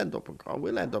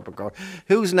court.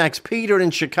 Who's next? Peter in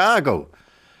Chicago.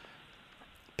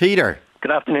 Peter.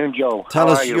 Good afternoon, Joe. Tell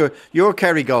us your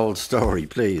Kerrygold story,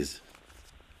 please.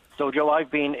 So, Joe, I've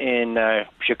been in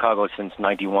Chicago since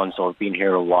 '91, so I've been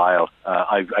here a while.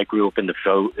 I grew up in the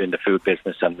food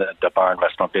business and the bar and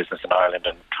restaurant business in Ireland,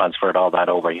 and transferred all that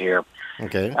over here.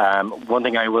 Okay. One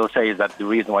thing I will say is that the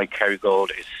reason why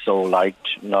Kerrygold is so liked,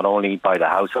 not only by the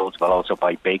households but also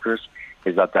by bakers,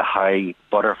 is that the high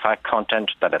butter fat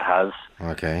content that it has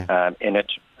in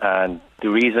it. And the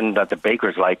reason that the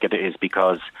bakers like it is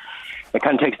because it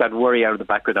kind of takes that worry out of the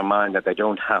back of their mind that they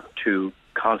don't have to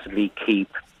constantly keep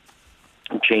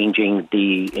changing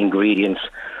the ingredients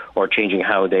or changing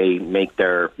how they make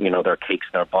their cakes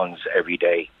and their buns every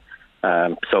day.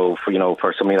 So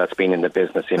for somebody that's been in the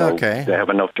business, they have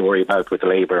enough to worry about with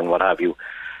labour and what have you.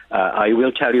 I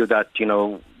will tell you that,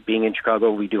 being in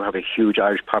Chicago, we do have a huge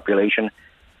Irish population,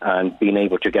 and being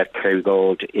able to get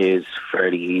Kerrygold is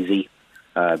fairly easy.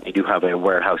 They do have a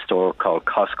warehouse store called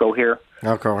Costco here.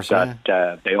 Of course,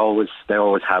 they always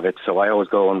have it. So I always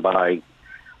go and buy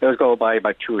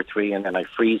about 2 or 3, and then I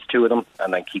freeze 2 of them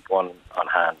and then keep one on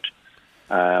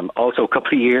hand. Also, a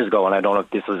couple of years ago, and I don't know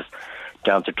if this was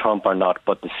down to Trump or not,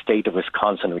 but the state of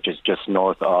Wisconsin, which is just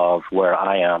north of where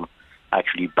I am,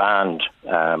 actually banned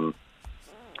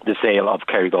the sale of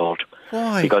Kerrygold.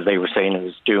 Why? Because they were saying it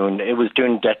was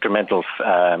doing detrimental.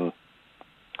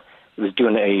 It was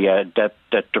doing a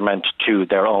detriment to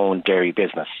their own dairy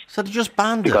business. So they just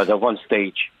banned because at one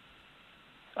stage.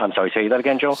 I'm sorry, say that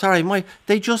again, Joe? Sorry,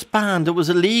 they just banned. It was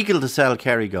illegal to sell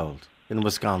Kerrygold in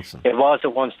Wisconsin. It was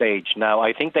at one stage. Now,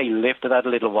 I think they lifted that a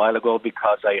little while ago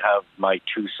because I have my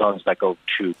 2 sons that go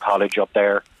to college up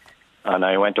there. And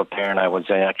I went up there and I was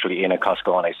actually in a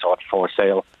Costco and I saw it for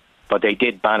sale. But they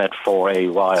did ban it for a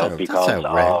while because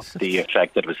of the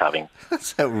effect it was having.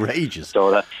 That's outrageous.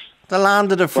 So that's the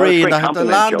land of the free, the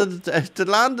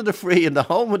land of the free, and the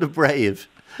home of the brave.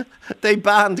 They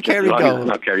banned Kerrygold.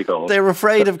 Not Kerrygold. They're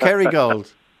afraid of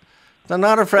Kerrygold. They're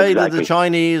not afraid of the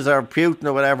Chinese or Putin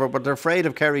or whatever, but they're afraid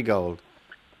of Kerrygold.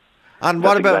 And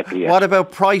what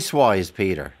about price wise,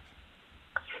 Peter?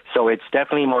 So it's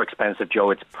definitely more expensive,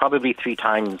 Joe. It's probably 3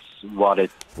 times what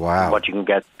you can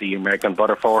get the American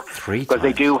butter for. 3 times.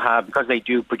 Because they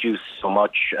do produce so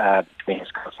much between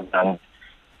Wisconsin and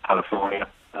California.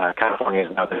 California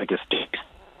is now the biggest state.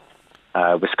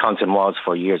 Wisconsin was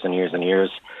for years and years and years.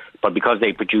 But because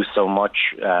they produce so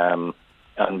much and,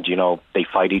 they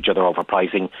fight each other over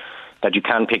pricing, that you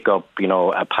can pick up,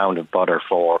 a pound of butter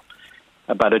for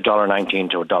about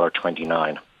 $1.19 to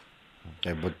 $1.29.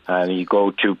 Okay, and you go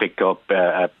to pick up,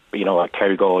 a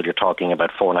Kerrygold, you're talking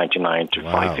about $4.99 to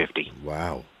 $5.50.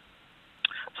 Wow!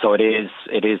 So it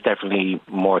is definitely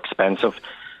more expensive,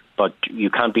 but you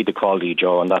can't beat the quality,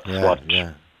 Joe, and that's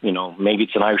maybe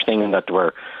it's an Irish thing in that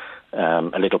we're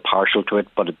a little partial to it,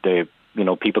 but the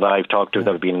people that I've talked to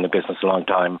that have been in the business a long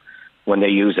time, when they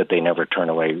use it, they never turn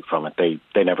away from it.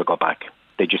 They never go back.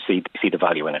 They just see the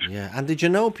value in it. Yeah, and did you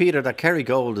know, Peter, that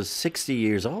Kerrygold is 60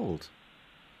 years old?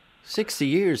 60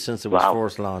 years since it was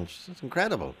first launched. It's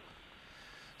incredible.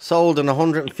 Sold in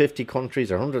 150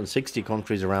 countries or 160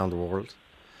 countries around the world.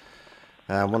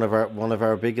 One of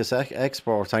our biggest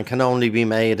exports, and can only be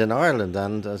made in Ireland.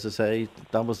 And as I say,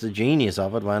 that was the genius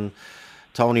of it when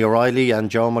Tony O'Reilly and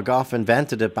Joe McGough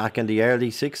invented it back in the early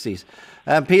 60s.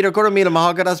 Peter, good to meet him.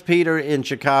 That's Peter in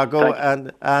Chicago.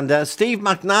 And Steve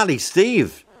McNally.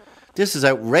 Steve, this is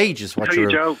outrageous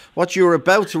what you're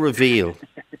about to reveal.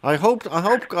 I hope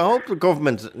the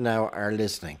government now are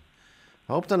listening.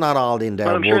 I hope they're not all in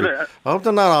there. I hope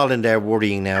they're not all in there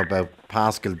worrying now about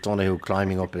Pascal Donoghue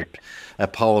climbing up a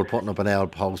pole, putting up an L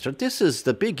poster. This is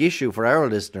the big issue for our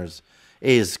listeners: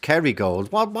 is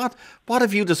Kerrygold. What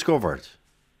have you discovered?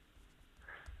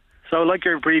 So, like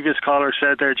your previous caller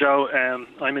said there, Joe,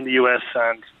 I'm in the US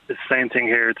and it's the same thing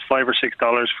here. It's $5 or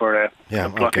 $6 for a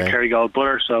block of Kerrygold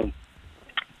butter. So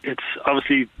it's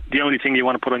obviously the only thing you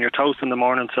want to put on your toast in the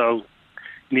morning. So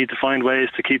need to find ways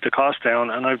to keep the cost down.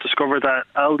 And I've discovered that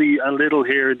Aldi and Lidl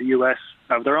here in the US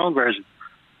have their own version.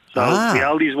 So the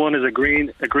Aldi's one is a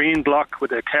green block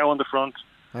with a cow on the front.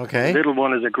 Okay. The Lidl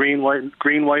one is a green, white,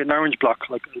 and orange block,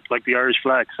 like the Irish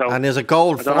flag. So and there's a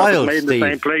gold foil, made in Steve. the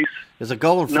same place. There's a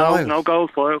gold foil. No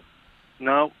gold foil.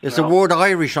 No. It's the word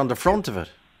Irish on the front of it.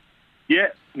 Yeah,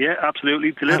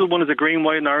 absolutely. The Lidl one is a green,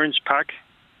 white, and orange pack.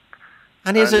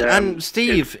 And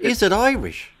Steve, is it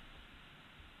Irish?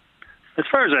 As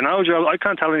far as I know, Joe, I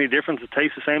can't tell any difference. It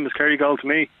tastes the same as Kerrygold to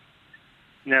me.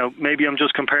 Now, maybe I'm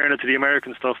just comparing it to the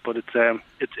American stuff, but it's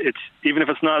even if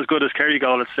it's not as good as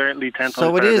Kerrygold, it's certainly 10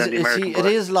 times better than the American. It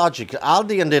is logical.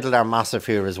 Aldi and Lidl are massive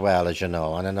here as well, as you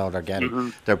know, and I know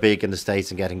they're big in the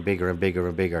States and getting bigger and bigger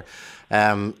and bigger.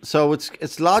 So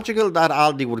it's logical that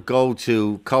Aldi would go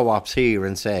to co-ops here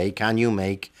and say, "Can you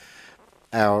make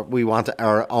we want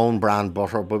our own brand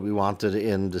butter, but we want it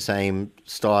in the same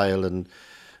style and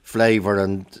flavour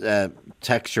and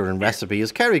texture and recipe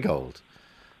as Kerrygold."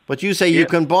 But you say you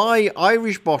can buy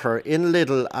Irish butter in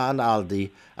Lidl and Aldi,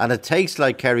 and it tastes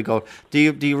like Kerrygold. Do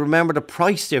you remember the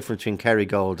price difference between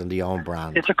Kerrygold and the own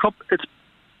brand?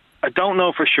 I don't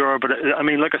know for sure, but I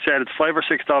mean, like I said, it's $5 or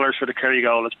 $6 for the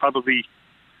Kerrygold. It's probably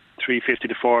 $3.50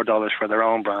 to $4 for their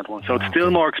own brand one. So it's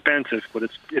still more expensive, but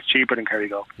it's cheaper than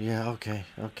Kerrygold. Yeah. Okay.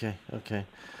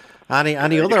 Any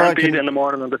other? You can't eat it in the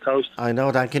morning on the toast. I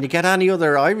know that. Can you get any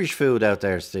other Irish food out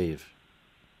there, Steve?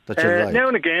 That you like? Now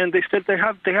and again, they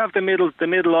have the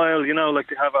middle aisle. You know, like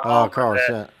they have a home. Oh, of course,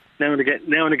 yeah. Now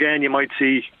and again, you might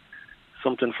see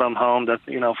something from home that,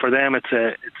 you know, for them it's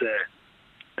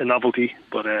a novelty,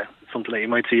 but something that you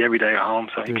might see every day at home.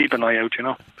 So you keep an eye out, you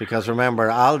know. Because remember,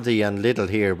 Aldi and Lidl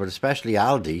here, but especially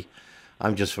Aldi,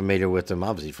 I'm just familiar with them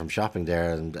obviously from shopping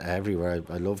there and everywhere.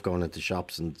 I love going into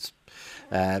shops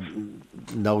and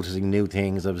noticing new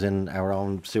things. I was in our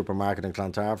own supermarket in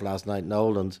Clontarf last night,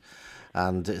 Nolan's,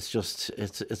 and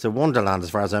it's a wonderland as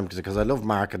far as I'm concerned, because I love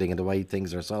marketing and the way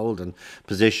things are sold and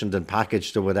positioned and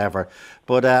packaged or whatever.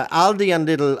 But Aldi and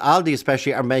Lidl, Aldi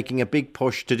especially, are making a big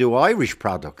push to do Irish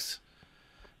products.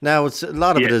 Now, a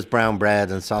lot of it is brown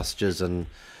bread and sausages, and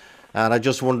I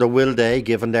just wonder, will they,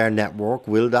 given their network,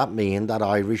 will that mean that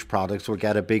Irish products will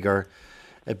get a bigger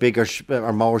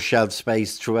or more shelf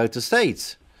space throughout the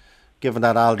States, given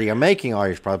that Aldi are making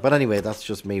Irish products? But anyway, that's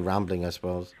just me rambling, I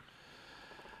suppose.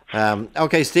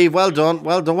 Okay, Steve, well done.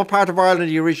 What part of Ireland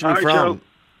are you originally from? Joe.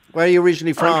 Where are you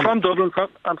originally from? I'm from Dublin.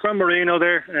 I'm from Marino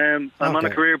there. I'm on a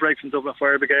career break from Dublin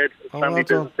Fire Brigade. Family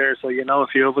business there, so you know a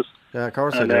few of us. Yeah, of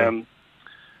course I do.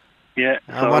 Yeah.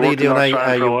 And what are you doing?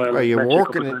 Are you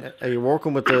working? Are you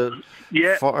working with the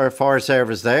fire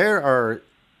service there, or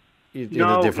you in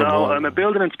a different role? No, I'm a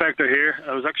building inspector here.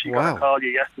 I was actually going to call you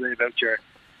yesterday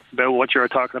about what you were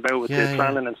talking about with the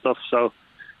planning and stuff.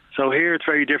 So here it's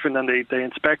very different, and they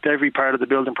inspect every part of the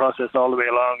building process all the way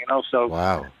along, you know. So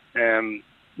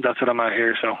that's what I'm at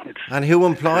here. So and who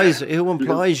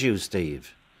employs you,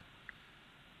 Steve?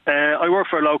 I work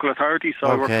for a local authority, so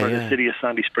I work for the city of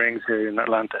Sandy Springs here in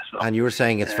Atlanta. So. And you were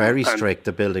saying it's very strict,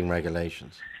 the building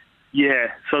regulations.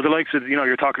 Yeah, so the likes of, you know,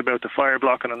 you're talking about the fire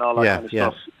blocking and all that kind of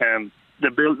stuff.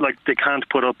 They can't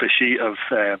put up a sheet of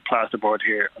plasterboard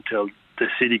here until the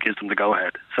city gives them the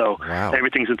go-ahead. So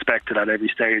everything's inspected at every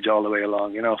stage all the way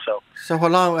along, you know. So how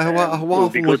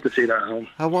often good to see that at home.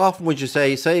 How often would you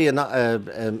say an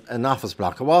office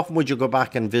block? How often would you go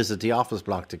back and visit the office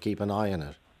block to keep an eye on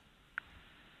it?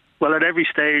 Well, at every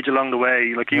stage along the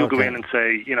way, like you go in and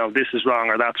say, you know, this is wrong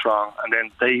or that's wrong, and then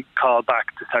they call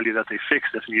back to tell you that they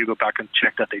fixed it, and you go back and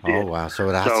check that they did. Oh, wow. So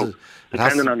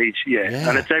depending on each,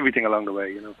 and it's everything along the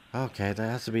way, you know. Okay, there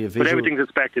has to be a visual. But everything's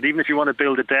inspected. Even if you want to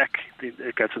build a deck,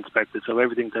 it gets inspected. So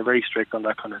they're very strict on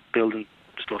that kind of building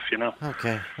stuff, you know.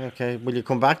 Okay. Will you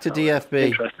come back to DFB?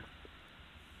 Interesting.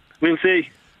 We'll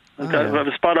see. I have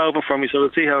a spot open for me, so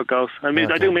we'll see how it goes. I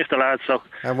mean, I do miss the lads, so.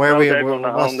 And where were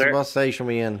you? What station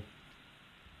were you in?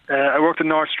 I worked in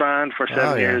North Strand for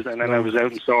 7 years, and then I was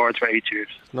out in Swords for 8 years.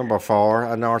 Number 4,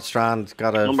 and North Strand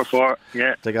got a number 4.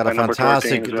 Yeah, they got a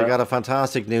fantastic. They got a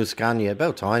fantastic new Scania.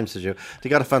 About time, said you. They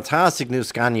got a fantastic new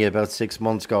Scania about 6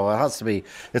 months ago. It has to be.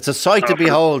 It's a sight to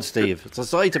behold, Steve. It's a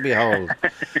sight to behold.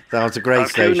 That was a great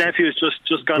station. 2 nephews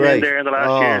just gone in there in the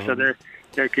last year, so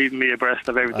they're keeping me abreast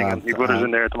of everything, and my brother's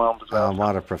in there at the moment as well.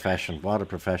 What a profession! What a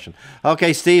profession!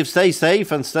 Okay, Steve, stay safe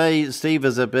and Steve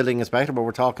is a building inspector, but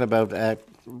we're talking about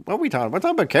what are we talking? We're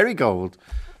talking about Kerrygold,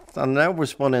 and now we're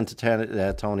spun into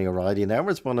Tony O'Reilly. Now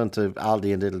we're spun into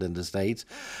Aldi and Lidl in the States.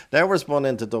 Now we're spun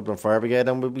into Dublin Fire Brigade,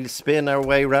 and we'll spin our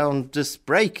way around this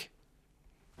break.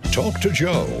 Talk to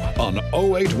Joe on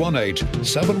 0818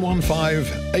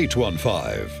 715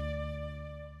 815.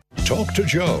 Talk to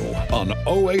Joe on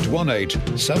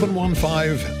 0818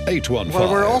 715 815.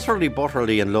 Well, we're utterly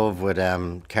butterly in love with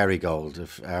Kerrygold,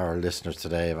 if our listeners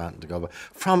today want to go.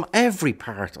 From every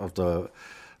part of the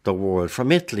world,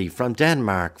 from Italy, from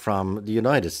Denmark, from the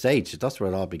United States. That's where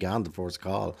it all began, the first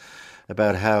call,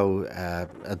 about how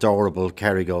adorable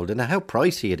Kerrygold and how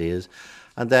pricey it is.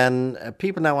 And then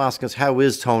people now ask us, how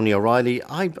is Tony O'Reilly?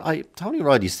 Tony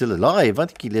O'Reilly's still alive. I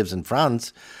think he lives in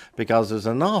France because there's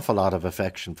an awful lot of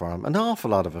affection for him,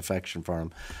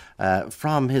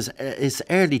 from his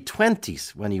early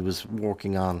 20s when he was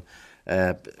working on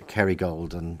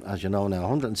Kerrygold. And as you know now,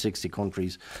 160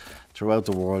 countries throughout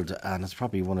the world, and it's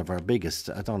probably one of our biggest,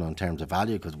 I don't know in terms of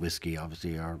value, because whiskey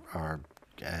obviously or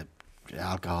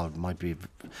alcohol might be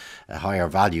a higher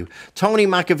value. Tony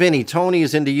McAvinny. Tony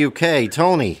is in the UK.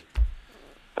 Tony.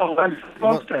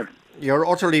 Your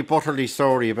utterly butterly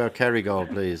story about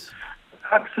Kerrygold, please.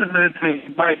 Absolutely.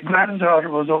 My granddaughter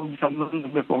was over from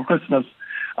London before Christmas,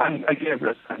 and I gave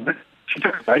her a sandwich. She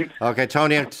took it back. Okay,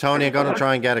 Tony, I'm going to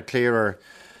try and get a clearer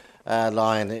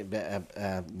line.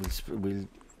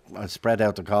 I'll spread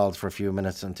out the calls for a few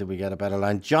minutes until we get a better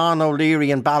line. John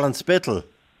O'Leary in Ballinspittle.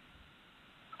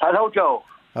 Hello, Joe.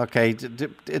 Okay.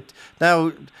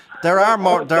 Now there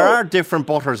are different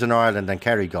butters in Ireland than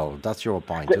Kerrygold. That's your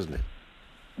point, isn't it?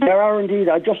 There are indeed.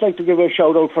 I'd just like to give a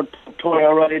shout out for Tony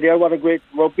O'Reilly there. What a great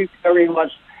rugby player he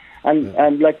was,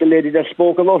 and like the lady that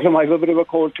spoke about him, I have a bit of a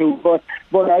cold too. But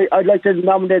I'd like to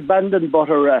nominate Bandon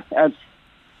Butter as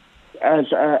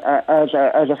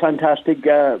a fantastic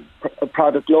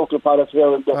product, local product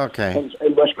here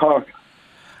in West Cork.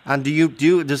 And do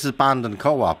you? This is Bandon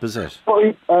Co-op, is it?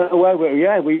 We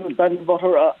use Bandon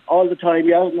Butter all the time.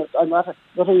 Yeah, I'm not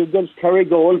against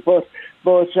Kerrygold, but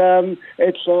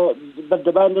it's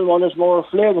the Bandon one is more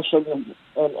flavoursome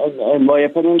in my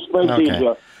opinion. It's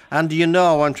easier. And do you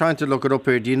know? I'm trying to look it up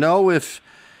here. Do you know if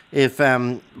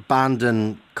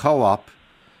Bandon Co-op,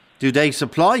 do they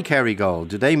supply Kerrygold?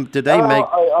 Do they make?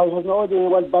 I have no idea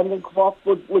what Bandon Co-op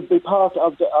would be part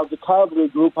of the Carberry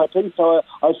group. I think so.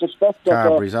 I suspect that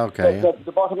Carberry's okay. That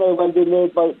the bottom may well be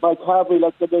made by Carberry,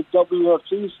 like the big W or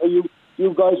T. So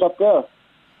you guys up there.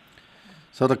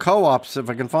 So the co-ops, if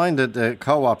I can find it, the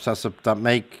co-ops that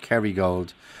make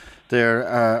Kerrygold, they're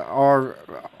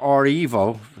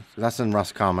Evo, that's in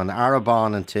Roscommon,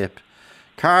 Arabon and Tip,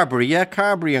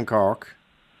 Carberry and Cork.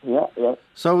 Yeah.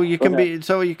 So you can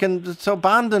so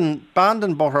Bandon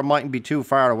Butter mightn't be too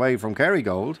far away from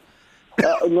Kerrygold.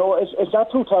 No, it's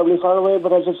not too terribly far away.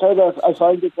 But as I said, I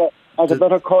find it has a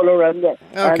better colour and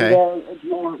it's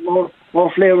more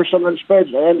flavoursome and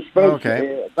spreads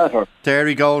better.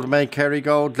 Dairygold make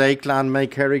Kerrygold, Lakeland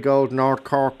make Kerrygold, North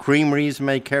Cork Creameries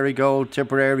make Kerrygold,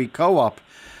 Tipperary Co-op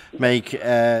make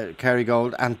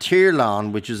Kerrygold, and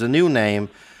Tyrlawn, which is a new name.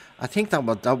 I think that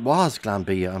was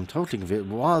Glanbia. I'm totally confused.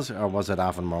 Was it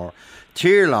Avonmore?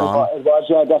 Tyrlawn. It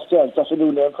was. That's a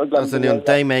new name for Glanbia. That's a new.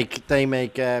 They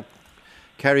make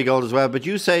Kerrygold as well. But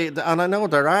you say, and I know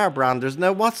there are branders.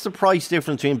 Now, what's the price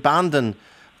difference between Bandon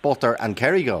Butter and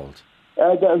Kerrygold?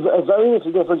 There's a very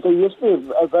little difference. There used to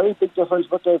be a very big difference,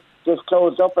 but they've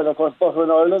closed up, and of course, butter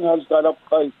in Ireland has gone up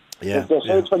by. They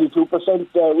say 22%.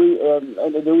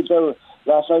 In the news there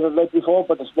last night or the night before,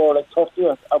 but it's more like 30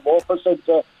 or more percent.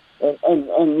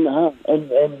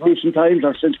 In recent times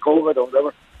or since COVID or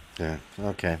whatever. Yeah,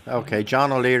 okay.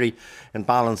 John O'Leary in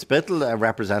Ballinspittle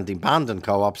representing Bandon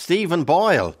Co-op. Stephen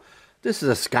Boyle. This is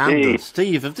a scandal. Hey.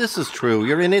 Steve, if this is true,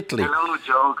 you're in Italy. Hello,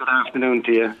 Joe. Good afternoon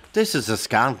to you. This is a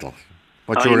scandal,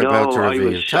 what you're about to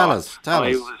reveal. Tell us.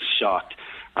 I was shocked.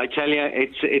 I tell you,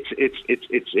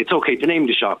 it's okay to name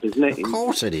the shop, isn't it? Of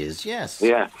course it is, yes.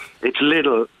 Yeah, it's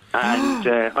Lidl. And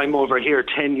I'm over here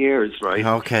 10 years, right?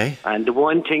 Okay. And the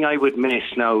one thing I would miss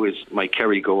now is my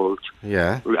Kerrygold.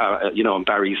 Yeah. And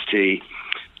Barry's tea.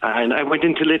 And I went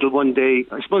into Lidl one day,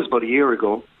 I suppose about a year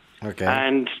ago. Okay.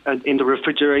 And in the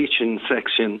refrigeration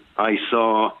section, I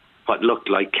saw what looked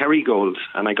like Kerrygold.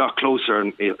 And I got closer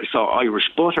and I saw Irish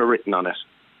butter written on it.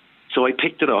 So I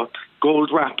picked it up, gold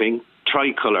wrapping,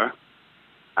 tricolour,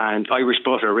 and Irish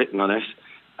butter written on it.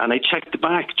 And I checked the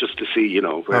back just to see,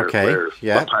 what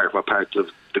part of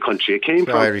the country it came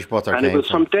from. Irish butter and it was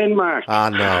from Denmark. Ah,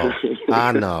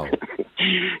 no.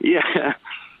 Yeah.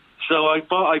 So I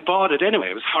bought it anyway.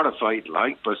 I was horrified,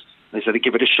 but I said I'd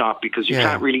give it a shot because you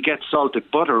can't really get salted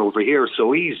butter over here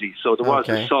so easy. So there was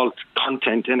a salt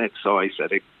content in it. So I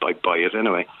said I'd buy it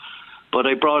anyway. But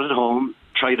I brought it home,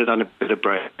 tried it on a bit of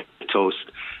bread,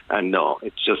 toast, and no,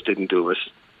 it just didn't do it.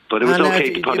 But it was okay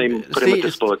to put him with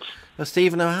the Spuds.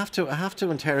 Stephen, I have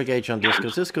to interrogate you on this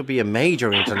because this could be a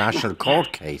major international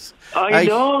court case. I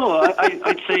know.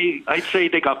 I'd say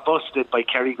they got busted by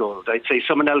Kerrygold. I'd say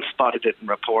someone else spotted it and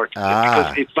reported it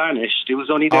because it vanished. It was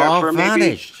only there for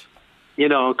maybe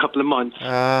a couple of months.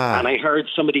 And I heard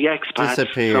some of the expats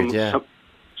disappeared.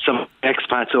 Some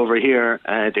expats over here.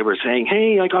 They were saying,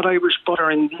 "Hey, I got Irish butter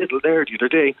in Lidl there the other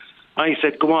day." I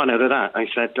said, go on out of that. I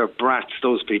said, they're brats,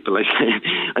 those people.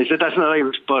 I said, that's not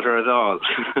Irish butter at all.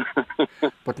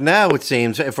 But now it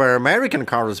seems, if our American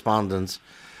correspondents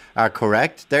are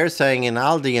correct, they're saying in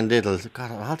Aldi and Lidl,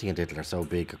 God, Aldi and Lidl are so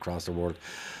big across the world.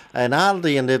 In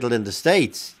Aldi and Lidl in the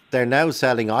States, they're now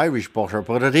selling Irish butter,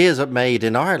 but it is made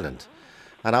in Ireland.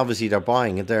 And obviously they're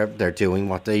buying it. They're doing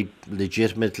what they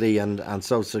legitimately and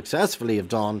so successfully have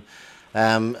done.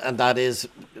 And that is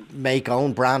make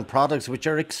own brand products which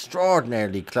are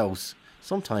extraordinarily close,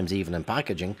 sometimes even in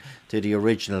packaging, to the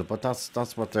original. But that's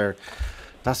why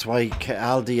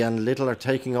Aldi and Lidl are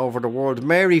taking over the world.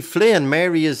 Mary Flynn.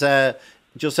 Mary is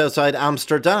just outside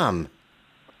Amsterdam.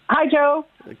 Hi, Joe.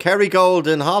 Kerrygold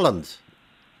in Holland.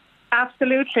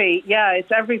 Absolutely. Yeah,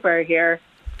 it's everywhere here.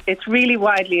 It's really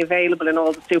widely available in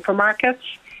all the supermarkets.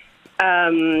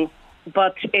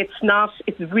 But it's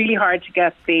really hard to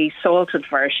get the salted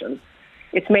version.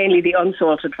 It's mainly the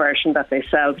unsalted version that they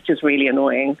sell, which is really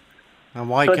annoying. And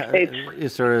why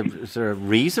is there a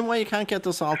reason why you can't get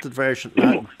the salted version?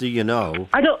 Do you know?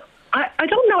 I don't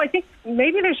know. I think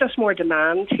maybe there's just more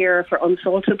demand here for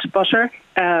unsalted butter.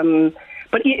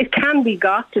 But it can be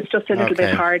got. It's just a little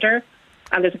bit harder.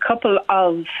 And there's a couple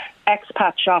of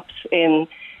expat shops in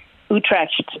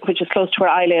Utrecht, which is close to where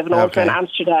I live, and also in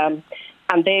Amsterdam.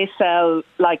 And they sell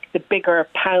like the bigger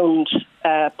pound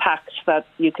packs that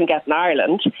you can get in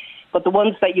Ireland. But the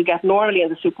ones that you get normally in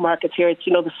the supermarkets here, it's,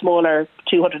 the smaller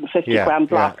 250 gram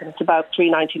block, and it's about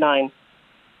 $3.99.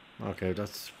 Okay,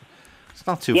 it's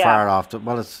not too far off.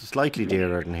 Well, it's slightly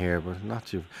dearer than here, but not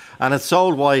too. And it's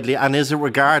sold widely. And is it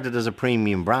regarded as a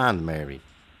premium brand, Mary?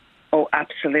 Oh,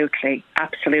 absolutely.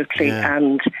 Absolutely. Yeah.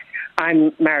 And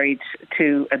I'm married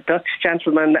to a Dutch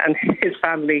gentleman and his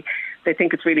family. They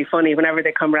think it's really funny whenever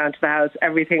they come round to the house.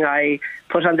 Everything I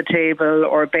put on the table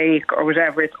or bake or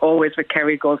whatever, it's always with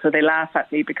Kerrygold. So they laugh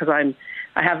at me because I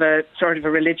have a sort of a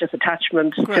religious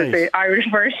attachment to the Irish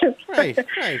version. Right.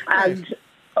 And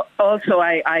also,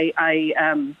 I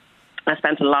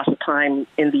spent a lot of time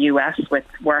in the US with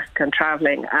work and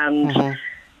travelling, and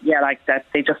like that,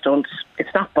 they just don't.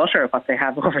 It's not butter what they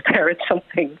have over there. It's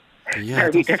something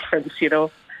very different,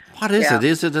 What is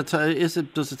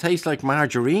it? Does it taste like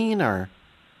margarine or?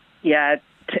 Yeah,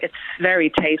 it's very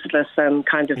tasteless and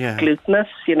kind of glutinous.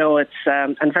 It's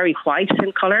and very white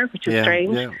in colour, which is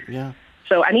strange. Yeah.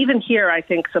 So, and even here, I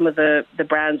think some of the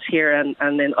brands here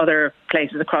and in other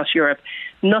places across Europe,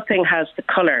 nothing has the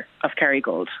colour of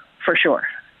Kerrygold for sure.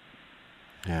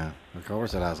 Yeah, of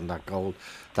course it hasn't. That gold,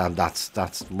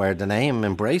 that's where the name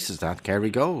embraces that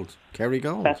Kerrygold.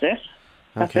 Kerrygold. That's it.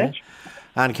 That's it.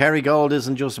 And Kerrygold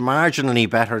isn't just marginally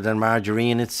better than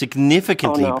margarine; it's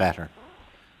significantly better.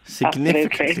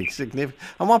 Significantly.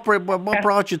 And what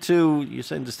brought you to? You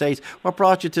said in the States. What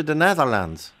brought you to the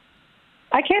Netherlands?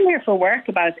 I came here for work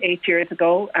about 8 years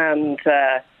ago and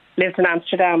lived in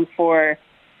Amsterdam for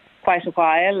quite a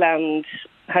while and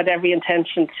had every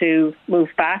intention to move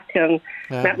back and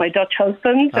met my Dutch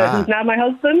husband, who's now my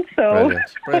husband. So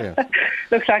Brilliant.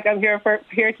 Looks like I'm here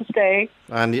to stay.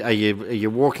 And are you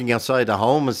working outside the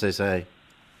home, as they say?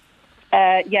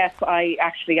 Yes, I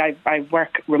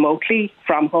work remotely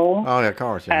from home. Oh, yeah, of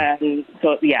course. Yeah.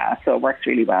 So it works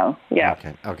really well. Yeah.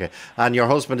 Okay. And your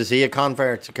husband, is he a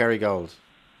convert to Kerrygold?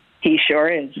 He sure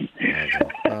is.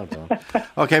 Well done.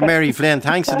 Okay, Mary Flynn,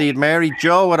 thanks indeed. Mary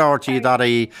Jo at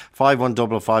RTE.ie,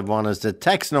 51551 is the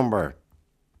text number.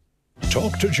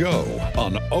 Talk to Joe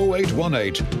on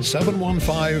 0818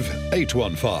 715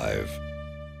 815.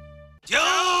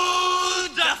 Joe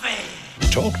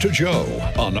Duffy. Talk to Joe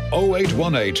on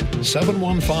 0818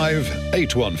 715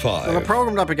 815. Well, the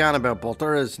programme that began about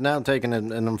butter is now taking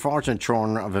an unfortunate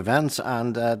turn of events,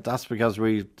 and that's because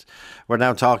we're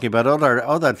now talking about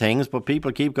other things, but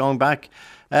people keep going back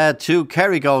to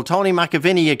Kerrygold. Tony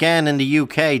McAvinny again in the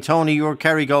UK. Tony, your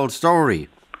Kerrygold story.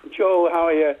 Joe, how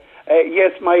are you?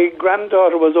 Yes, my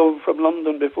granddaughter was over from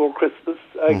London before Christmas.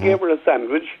 I gave her a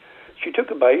sandwich. She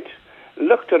took a bite,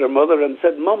 looked at her mother and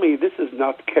said, "Mummy, this is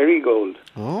not Kerrygold."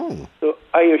 Oh. So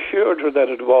I assured her that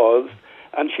it was,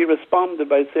 and she responded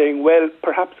by saying, "Well,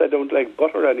 perhaps I don't like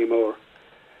butter anymore."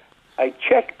 I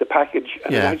checked the package,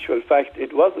 and in actual fact,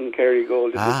 it wasn't Kerrygold,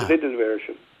 it was the Lidl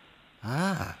version.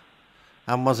 Ah.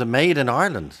 And was it made in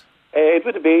Ireland? It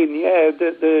would have been,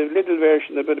 the little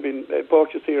version that would have been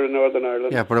purchased here in Northern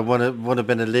Ireland. Yeah, but it would have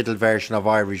been a little version of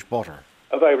Irish butter.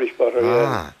 Of Irish butter,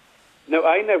 yeah. Now,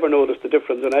 I never noticed the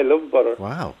difference, and I love butter.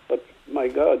 Wow. But, my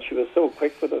God, she was so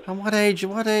quick with it. And what age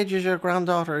is your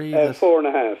granddaughter?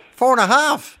 4.5.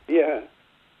 4.5? Yeah.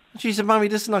 She said, Mommy,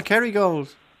 this is not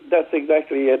Kerrygold. That's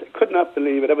exactly it. Could not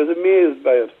believe it. I was amazed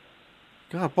by it.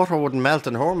 God, butter wouldn't melt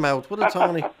in her mouth, would it,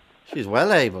 Tony? She's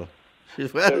well able.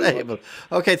 She's well able.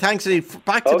 Okay, thanks, Lee.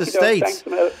 Back to the States.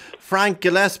 Frank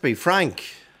Gillespie. Frank,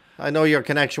 I know your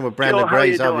connection with Brendan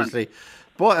Grace, obviously.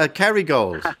 But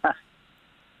Kerrygold.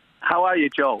 How are you,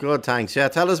 Joe? Good, thanks. Yeah,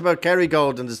 tell us about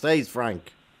Kerrygold in the States,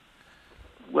 Frank.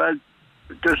 Well,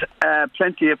 there's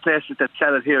plenty of places that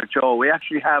sell it here, Joe. We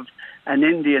actually have an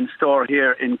Indian store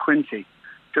here in Quincy,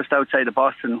 just outside of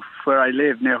Boston,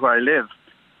 near where I live.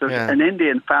 There's an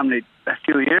Indian family a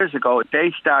few years ago.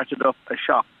 They started up a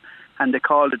shop, and they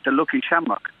called it the Lucky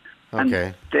Shamrock. Okay.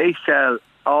 And they sell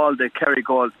all the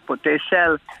Kerrygold, but they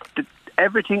sell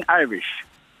everything Irish.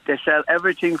 They sell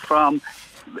everything from...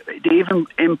 They even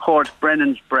import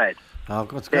Brennan's bread. Oh,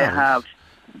 good. They have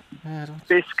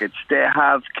biscuits. They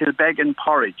have Kilbeggan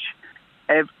porridge.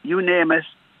 You name it,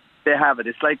 they have it.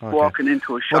 It's like walking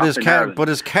into a shop in Ireland. But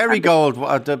is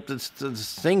Kerrygold... the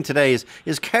thing today is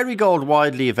Kerrygold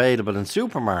widely available in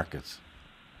supermarkets?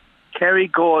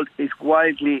 Kerrygold is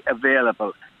widely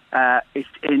available. It's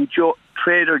in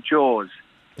Trader Joe's.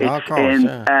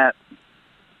 It's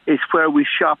it's where we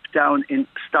shop down in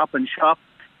Stop and Shop.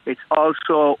 It's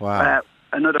also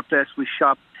another place we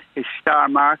shop is Star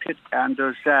Market, and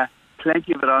there's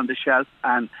plenty of it on the shelf.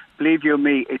 And believe you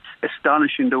me, it's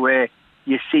astonishing the way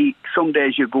you see. Some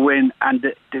days you go in and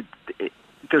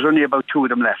there's only about 2 of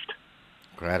them left.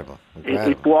 Incredible.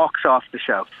 It walks off the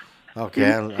shelf. Okay.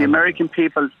 The American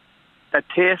people that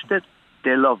taste it,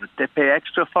 they love it. They pay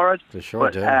extra for it. They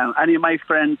sure do. Any of my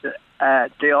friends,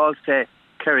 they all say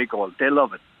Kerrygold. They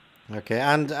love it. Okay,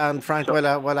 and Frank,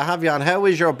 well, I have you on. How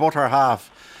is your better half,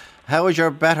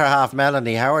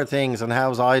 Melanie? How are things, and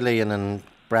how's Eileen and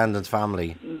Brandon's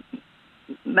family?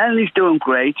 Melanie's doing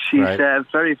great. She's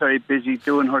very, very busy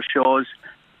doing her shows,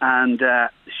 and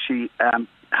she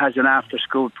has an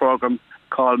after-school program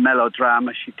called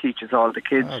Melodrama. She teaches all the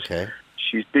kids. Okay.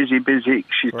 She's busy.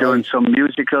 She's doing some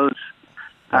musicals.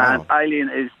 Wow. And Eileen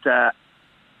is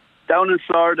down in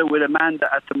Florida with Amanda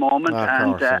at the moment,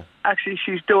 actually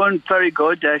she's doing very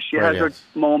good. She has her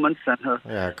moments and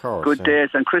her good days,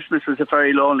 and Christmas was a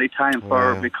very lonely time for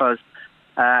her because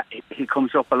he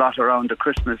comes up a lot around the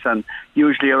Christmas, and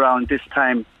usually around this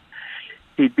time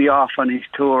he'd be off on his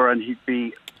tour and he'd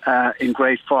be in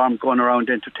great form going around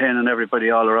entertaining everybody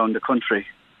all around the country.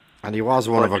 And he was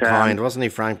one of a kind, wasn't he,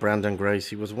 Frank Brendan Grace?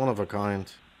 He was one of a kind.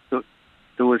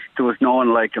 There was no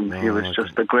one like him. He was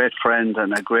just a great friend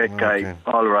and a great guy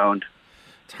all around.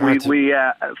 We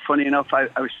funny enough, I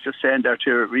was just saying there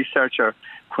to a researcher,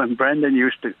 when Brendan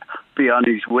used to be on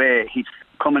his way, he'd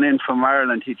coming in from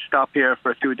Ireland, he'd stop here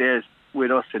for a few days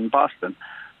with us in Boston,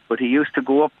 but he used to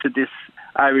go up to this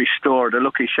Irish store, the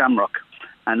Lucky Shamrock,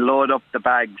 and load up the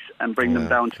bags and bring them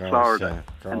down to Florida.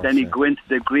 And then he'd go into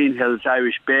the Green Hills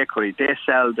Irish Bakery. They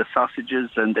sell the sausages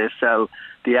and they sell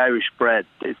the Irish bread.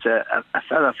 It's a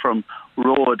fella from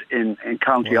Road in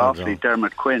County Offaly,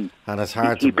 Dermot Quinn. And it's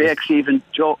hard he bakes even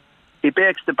he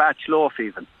bakes the batch loaf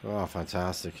even. Oh,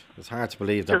 fantastic. It's hard to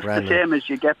believe that just Brendan... the same as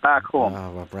you get back home. Oh,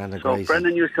 well, Brendan So Grace.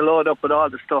 Brendan used to load up with all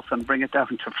the stuff and bring it down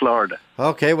to Florida.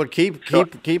 Okay, well, keep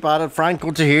at it. Frank,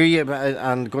 good to hear you,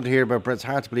 and good to hear about... It's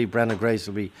hard to believe Brendan Grace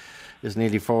is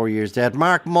nearly 4 years dead.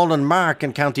 Mark Mullen, Mark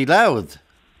in County Louth.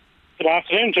 Good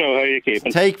afternoon, Joe. How are you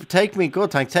keeping? Take me, good,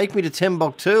 thanks. Take me to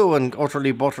Timbuktu and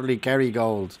utterly butterly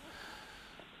Kerrygold.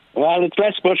 Well, it's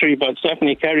less buttery, but it's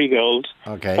definitely Kerrygold.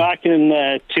 Okay. Back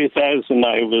in 2000,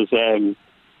 I was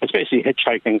basically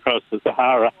hitchhiking across the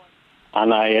Sahara,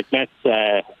 and I had met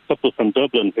a couple from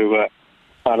Dublin who were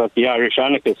part of the Irish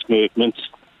anarchist movement,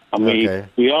 and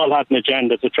we all had an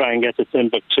agenda to try and get to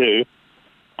Timbuktu,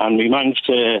 and we managed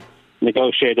to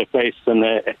negotiate a place in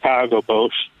a cargo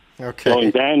boat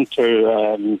going down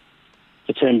to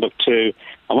Timbuktu.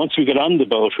 And once we got on the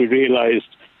boat, we realised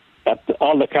that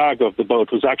all the cargo of the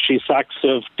boat was actually sacks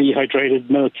of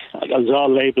dehydrated milk. It was all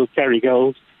labelled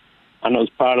Kerrygold, and it was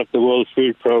part of the World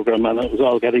Food Programme, and it was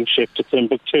all getting shipped to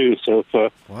Timbuktu. So for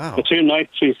 2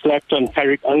 nights, we slept on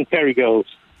Kerrygold.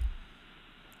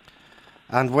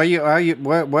 And were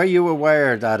you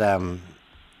aware that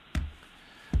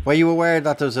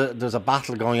there's a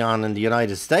battle going on in the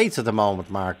United States at the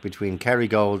moment, Mark, between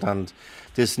Kerrygold and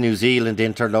this New Zealand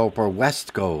interloper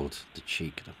Westgold? The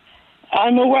cheek of them.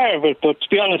 I'm aware of it, but to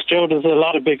be honest, Joe, there's a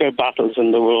lot of bigger battles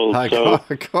in the world.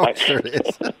 Of course there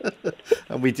is.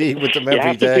 And we deal with them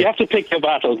every day. You have to pick your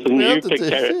battles, and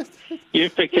you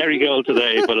picked Kerrygold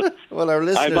today, but well, our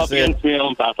listeners, I'm up against my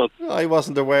own battle. I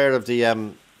wasn't aware of the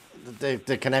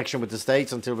connection with the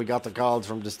States until we got the calls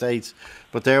from the States.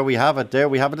 But there we have it.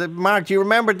 Mark, do you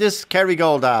remember this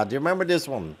Kerrygold ad? Do you remember this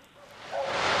one?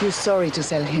 You're sorry to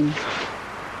sell him.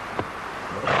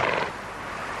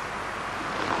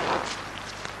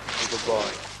 Good boy.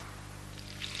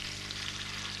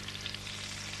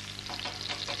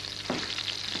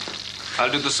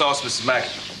 I'll do the sauce, Mrs. Mack.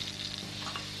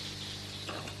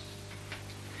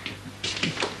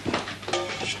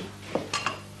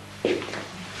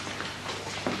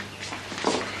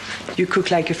 You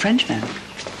cook like a Frenchman.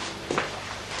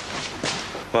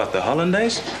 What, the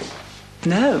Hollandaise?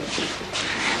 No,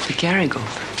 the Kerrygold.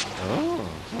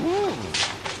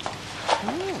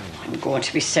 I'm going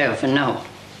to be serving now,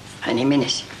 any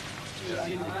minute.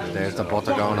 There's the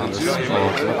butter going on the smoke.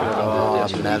 Oh,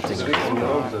 it's melting.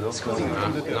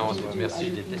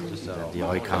 The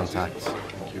eye contact.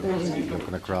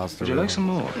 Looking across the room. Would you like some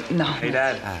more? No. Hey,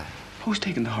 Dad. Who's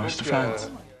taking the horse to France?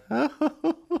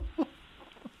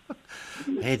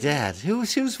 Hey, Dad.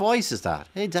 Whose voice is that?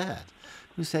 Hey, Dad.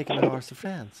 Who's taking the horse to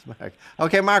France? Mark.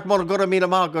 Okay, Mark Muller, good to meet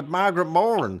him all. Good. Margaret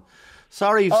Moran.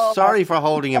 Sorry for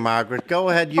holding you, Margaret. Go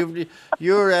ahead. You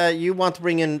want to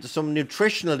bring in some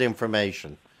nutritional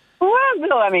information. Well,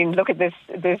 no, I mean, look at this.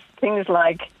 There's things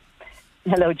like,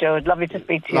 hello, Joe. It's lovely to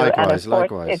speak to you. Likewise, and of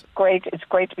course, likewise. It's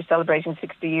great to be celebrating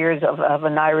 60 years of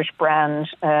an Irish brand,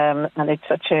 and it's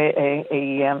such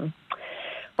a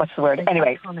what's the word?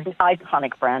 Anyway,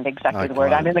 iconic brand, exactly the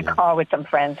word. I'm in the car with some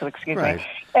friends, so excuse me.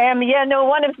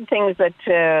 One of the things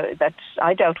that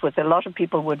I dealt with, a lot of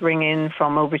people would ring in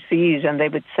from overseas and they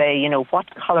would say, what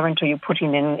colorant are you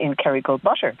putting in Kerrygold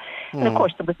butter? And of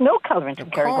course, there was no colorant in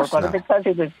Kerrygold butter because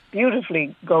it was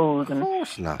beautifully gold. And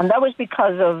that was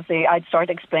because of I'd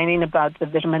start explaining about the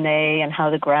vitamin A and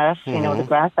how the grass, the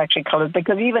grass actually colors.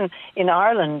 Because even in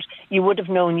Ireland, you would have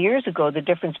known years ago the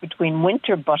difference between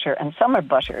winter butter and summer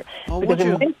butter. Because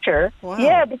in winter,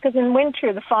 because in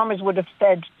winter the farmers would have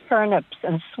fed turnips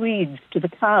and Swedes to the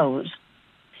cows,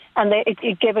 and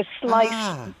it gave a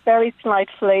very slight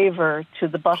flavour to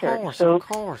the butter. Of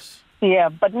course. Yeah,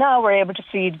 but now we're able to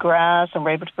feed grass, and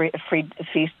we're able to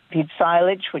feed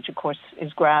silage, which of course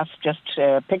is grass, just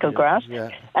pickled grass.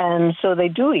 Yeah. And so they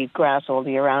do eat grass all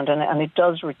the year round, and it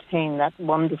does retain that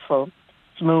wonderful,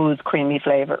 smooth, creamy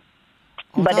flavour.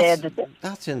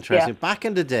 That's interesting. Back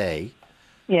in the day,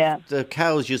 the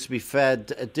cows used to be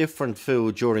fed a different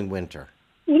food during winter.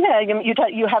 Yeah,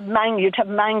 you'd have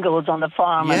mangles on the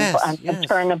farm, and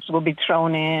turnips would be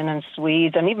thrown in, and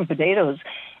Swedes, and even potatoes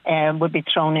would be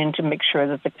thrown in to make sure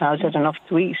that the cows had enough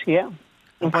to eat. Yeah.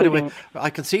 By the way, I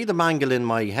can see the mangle in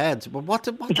my head. But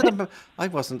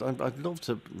I'd love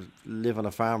to live on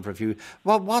a farm for a few.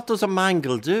 What does a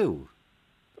mangle do?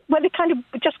 Well, it kind of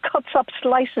just cuts up,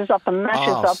 slices up, and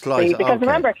mashes up. Because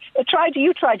remember,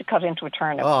 you tried to cut into a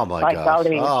turnip. Oh my God!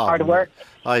 Hard work.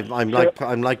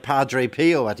 I'm like Padre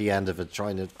Pio at the end of it,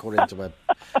 trying to cut into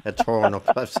a turnip.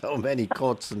 I have so many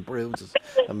cuts and bruises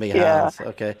on my hands.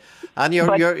 Okay, and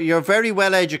you're very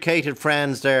well educated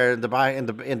friends there in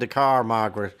the car,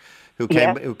 Margaret, who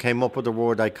came up with the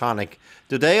word iconic.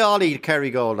 Do they all eat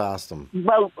Kerrygold? Ask them.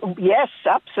 Well, yes,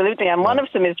 absolutely. And one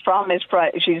of them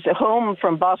she's home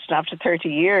from Boston after 30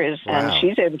 years, and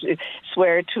she's able to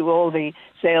swear to all the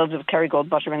sales of Kerrygold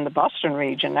butter in the Boston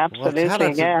region. Absolutely,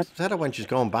 tell her when she's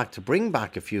going back to bring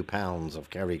back a few pounds of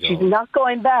Kerrygold. She's not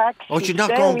going back. Oh, she's not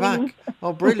going back.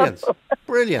 Oh, brilliant,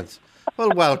 brilliant.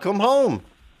 Well, welcome home.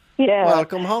 Yeah,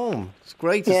 welcome home. It's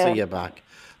great to see you back.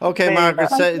 Okay,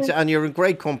 Margaret, and you're in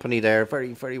great company there.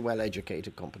 Very, very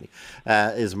well-educated company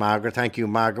is Margaret. Thank you,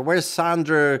 Margaret. Where's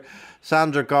Sandra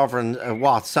Govern?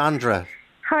 Sandra?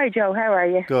 Hi, Joe. How are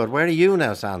you? Good. Where are you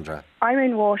now, Sandra? I'm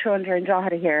in Water under in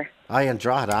Drogheda here. In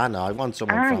Drogheda, I know. I want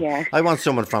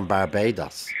someone from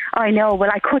Barbados. I know.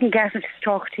 Well, I couldn't get him to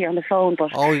talk to you on the phone,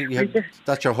 but... Oh,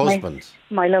 that's your husband?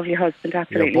 My lovely husband,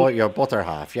 absolutely. Your butter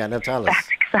half. Yeah, now tell us.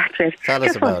 That's exactly it. Tell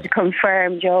us about it. Just want to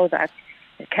confirm, Joe, that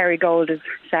Kerrygold is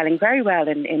selling very well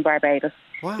in Barbados.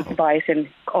 Wow. You can buy it in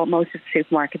most of the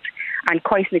supermarkets, and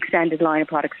quite an extended line of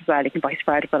products as well. You can buy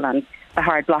Spreadable and the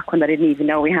hard block one that I didn't even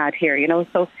know we had here,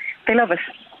 so they love it.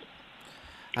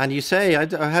 And you say,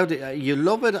 you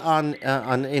love it on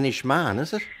Inishmaan,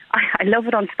 is it? I love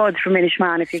it on Spuds from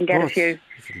Inishmaan, if you can get a few.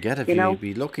 If you can get a few, you'd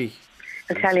be lucky.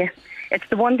 I tell you, it's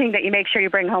the one thing that you make sure you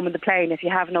bring home on the plane if you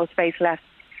have no space left.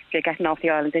 If you're getting off the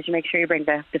island, did you make sure you bring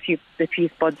the few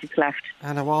Spuds that's left?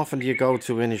 And how often do you go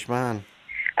to Inishmaan?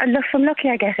 Look, I'm lucky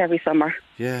I get every summer.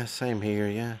 Yeah, same here,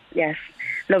 yeah. Yes.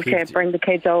 Love to bring the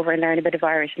kids over and learn a bit of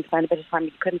Irish and spend a bit of time.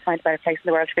 You couldn't find a better place in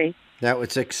the world to be. Now,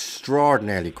 it's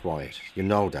extraordinarily quiet. You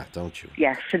know that, don't you?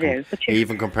 Yes, it is.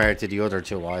 Even compared to the other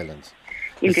two islands.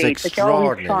 Indeed, it's but you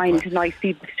always find nice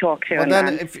people to talk to. Well,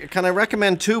 then, can I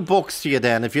recommend 2 books to you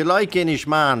then? If you like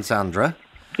Inishmaan, Sandra.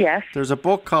 Yes. There's a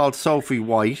book called Sophie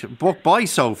White, a book by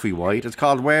Sophie White. It's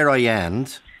called Where I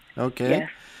End. Okay.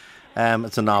 Yes.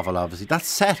 It's a novel, obviously. That's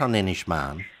set on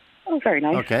Inishmaan. Oh, very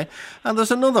nice. Okay. And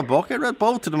there's another book. I read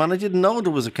both of them, and I didn't know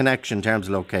there was a connection in terms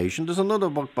of location. There's another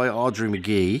book by Audrey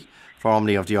McGee,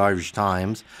 formerly of the Irish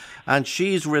Times, and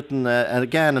she's written,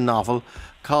 again, a novel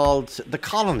called The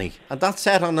Colony, and that's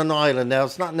set on an island. Now,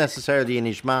 it's not necessarily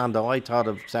Inishmaan, though. I thought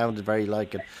it sounded very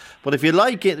like it. But if you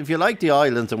like it, if you like the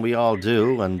islands, and we all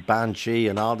do, and Banshee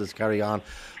and all this carry on,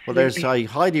 well, I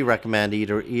highly recommend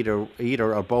either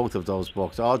or both of those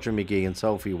books, Audrey McGee and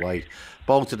Sophie White.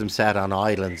 Both of them set on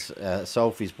islands.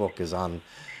 Sophie's book is on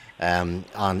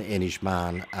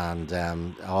Inishmaan, and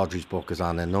Audrey's book is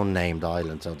on an unnamed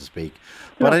island, so to speak.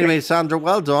 But anyway, Sandra,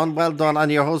 well done.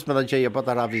 And your husband, I'll tell you about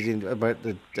that, obviously.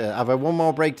 Have I one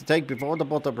more break to take before the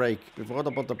butter break?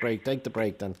 Take the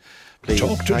break then, please.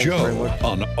 Talk to Joe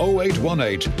on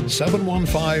 0818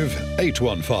 715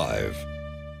 815.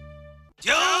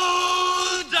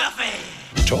 Joe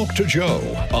Duffy. Talk to Joe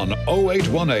on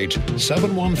 0818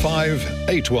 715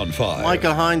 815.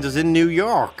 Michael Hines is in New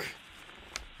York.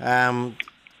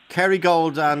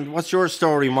 Kerrygold, and what's your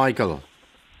story, Michael?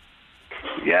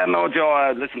 Yeah, no, Joe,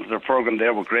 I listened to the programme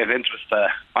there with great interest.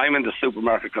 I'm in the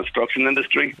supermarket construction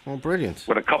industry. Oh, brilliant.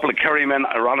 With a couple of Kerry men,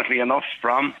 ironically enough,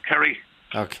 from Kerry.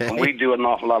 Okay. And we do an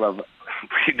awful lot of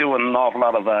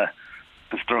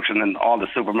construction in all the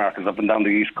supermarkets up and down the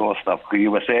east coast of the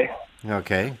USA.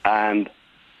 Okay. And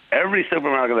every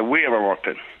supermarket that we ever worked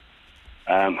in,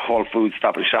 Whole Foods,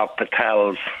 Stop and Shop,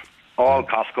 Patel's, all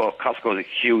Costco. Costco is a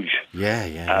huge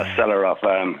seller of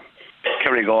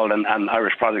Kerrygold and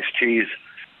Irish products, cheese,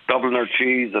 Dubliner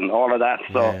cheese and all of that.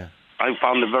 So I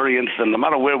found it very interesting. No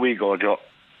matter where we go, Joe,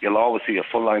 you'll always see a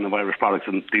full line of Irish products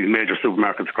in these major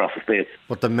supermarkets across the States.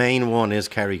 But the main one is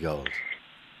Kerrygold.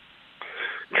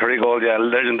 Kerrygold, yeah,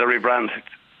 legendary brand.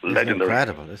 Legendary.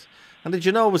 Incredible. And did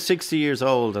you know it was 60 years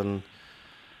old and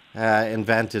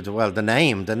invented, the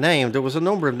name. There was a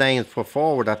number of names put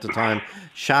forward at the time.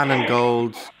 Shannon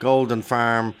Gold, Golden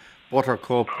Farm,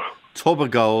 Buttercup, Tub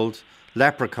of Gold,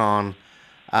 Leprechaun,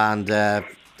 and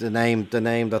the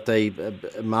name that they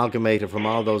amalgamated from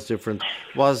all those different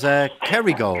was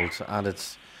Kerrygold, and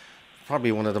it's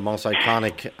probably one of the most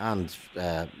iconic and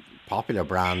popular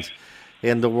brands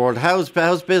in the world. How's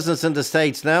business in the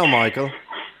States now, Michael?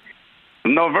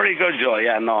 No, very good, Joe.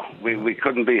 Yeah, no, we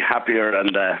couldn't be happier,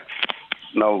 and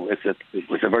no, it's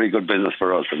a very good business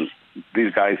for us, and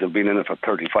these guys have been in it for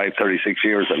 35, 36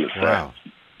 years, and it's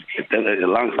a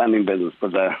long-standing business,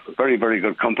 but a very, very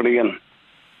good company, and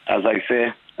as I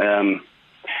say,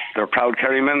 they're proud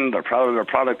Kerrymen, they're proud of their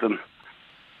product, and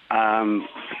a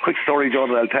quick story, Joe,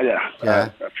 that I'll tell you. Yeah.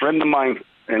 A friend of mine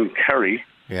in Kerry,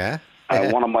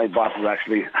 one of my bosses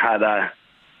actually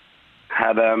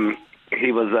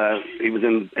he was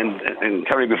in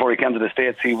Kerry before he came to the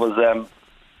States. He was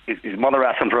his mother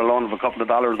asked him for a loan of a couple of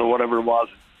dollars or whatever it was.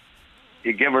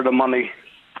 He gave her the money,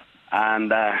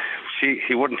 and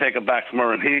he wouldn't take it back from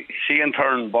her, and she in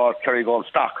turn bought Kerrygold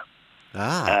stock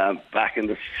back in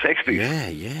the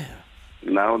 60s. Yeah.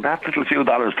 Now that little few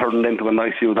dollars turned into a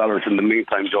nice few dollars in the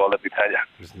meantime, Joe, let me tell you.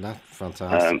 Isn't that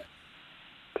fantastic?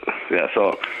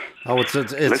 So... it's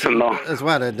listen, no. As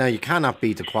well. Now, you cannot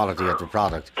beat the quality of the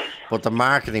product, but the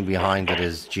marketing behind it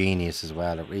is genius as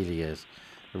well. It really is.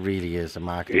 It really is the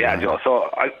marketing. Yeah, Joe.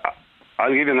 So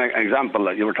I'll give you an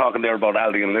example. You were talking there about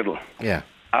Aldi and Lidl. Yeah.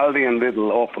 Aldi and Lidl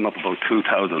open up about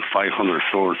 2,500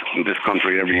 stores in this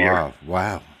country every year.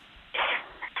 Wow.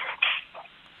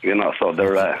 You know, so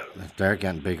they're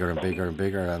getting bigger and bigger and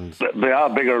bigger, and they are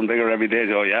bigger and bigger every day,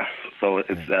 Joe. Yeah. So it's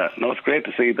it's great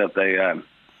to see that they.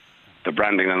 The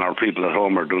branding and our people at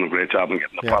home are doing a great job in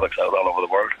getting the products out all over the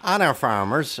world. And our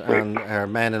farmers and our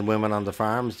men and women on the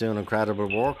farms doing incredible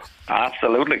work.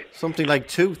 Absolutely. Something like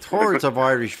 2/3 of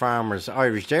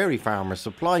Irish dairy farmers,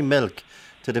 supply milk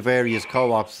to the various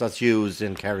co-ops that's used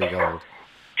in Kerrygold.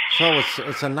 So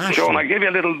it's a national... John, I'll give you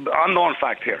a little unknown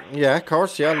fact here. Yeah, of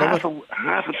course, yeah. Half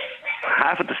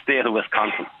of the state of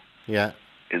Wisconsin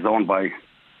is owned by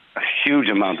a huge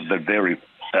amount of the dairy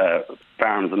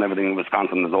farms and everything in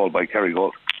Wisconsin is owned by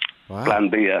Kerrygold. Wow. Plan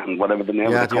B and whatever the name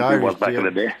of the company was back in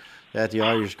the day. Yeah, the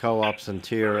Irish co-ops and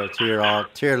Tier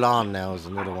Lawn now is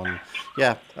another one.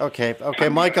 Yeah, okay,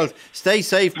 Michael, stay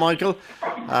safe, Michael,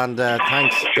 and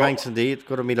thanks indeed.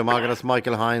 Good to meet him. That's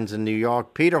Michael Hines in New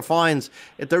York. Peter finds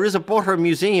there is a butter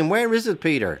museum. Where is it,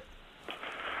 Peter?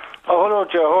 Oh, hello,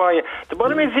 Joe. How are you? The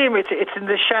Butter Museum, it's in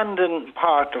the Shandon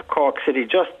part of Cork City,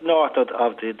 just north of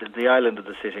the island of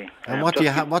the city. And what do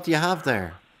you have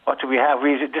there? What do we have?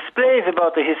 We have displays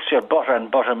about the history of butter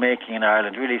and butter making in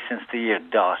Ireland, really since the year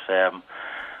dot.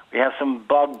 We have some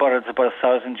bog butter that's about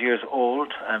 1,000 years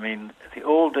old. I mean, the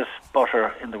oldest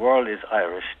butter in the world is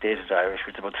Irish, dated Irish,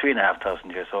 which is about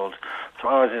 3,500 years old. So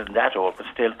ours isn't that old, but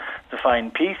still, it's a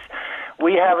fine piece.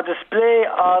 We have a display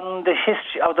on the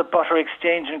history of the butter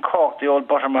exchange in Cork, the old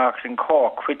butter market in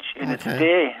Cork, which in its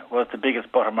day was the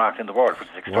biggest butter market in the world, which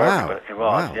is extraordinary. Wow. It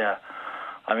was, yeah.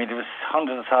 I mean, there was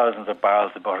hundreds of thousands of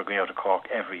barrels of butter going out of Cork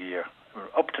every year. We were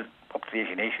up to the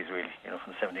 1880s, really,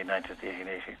 from the 1790s to the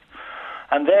 1880s.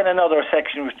 And then another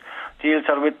section which deals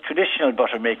with traditional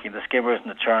butter making, the skimmers and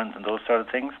the churns and those sort of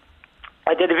things.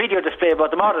 I did a video display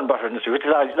about the modern butter industry, which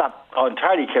is not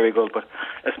entirely Kerrygold, but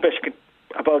especially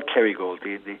about Kerrygold,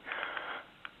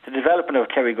 the development of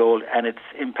Kerrygold and its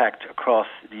impact across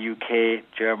the UK,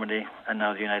 Germany, and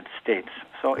now the United States.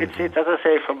 So it's as I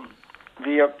say, from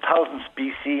the 1000s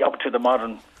BC up to the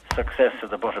modern success of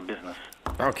the butter business.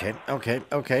 Okay.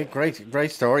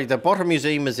 Great story. The Butter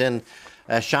Museum is in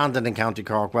Shandon in County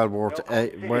Cork, well worth.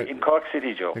 In Cork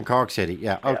City, Joe. In Cork City,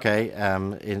 yeah. Okay.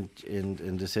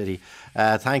 In the city.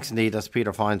 Thanks indeed. That's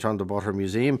Peter Fines from the Butter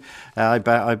Museum. I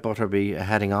better be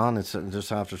heading on. It's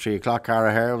just after 3 o'clock.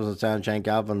 Cara Hare was on sound. Shane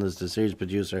Galvin is the series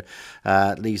producer.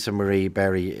 Lisa Marie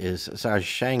Berry is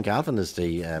Shane Galvin is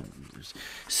the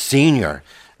senior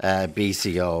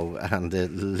BCO and the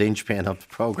linchpin of the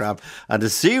programme, and the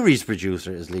series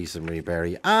producer is Lisa Marie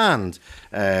Berry, and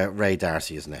Ray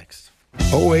Darcy is next.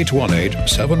 0818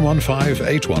 715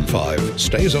 815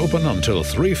 stays open until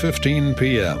 3:15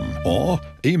 p.m. or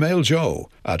email Joe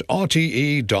at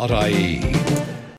rte.ie.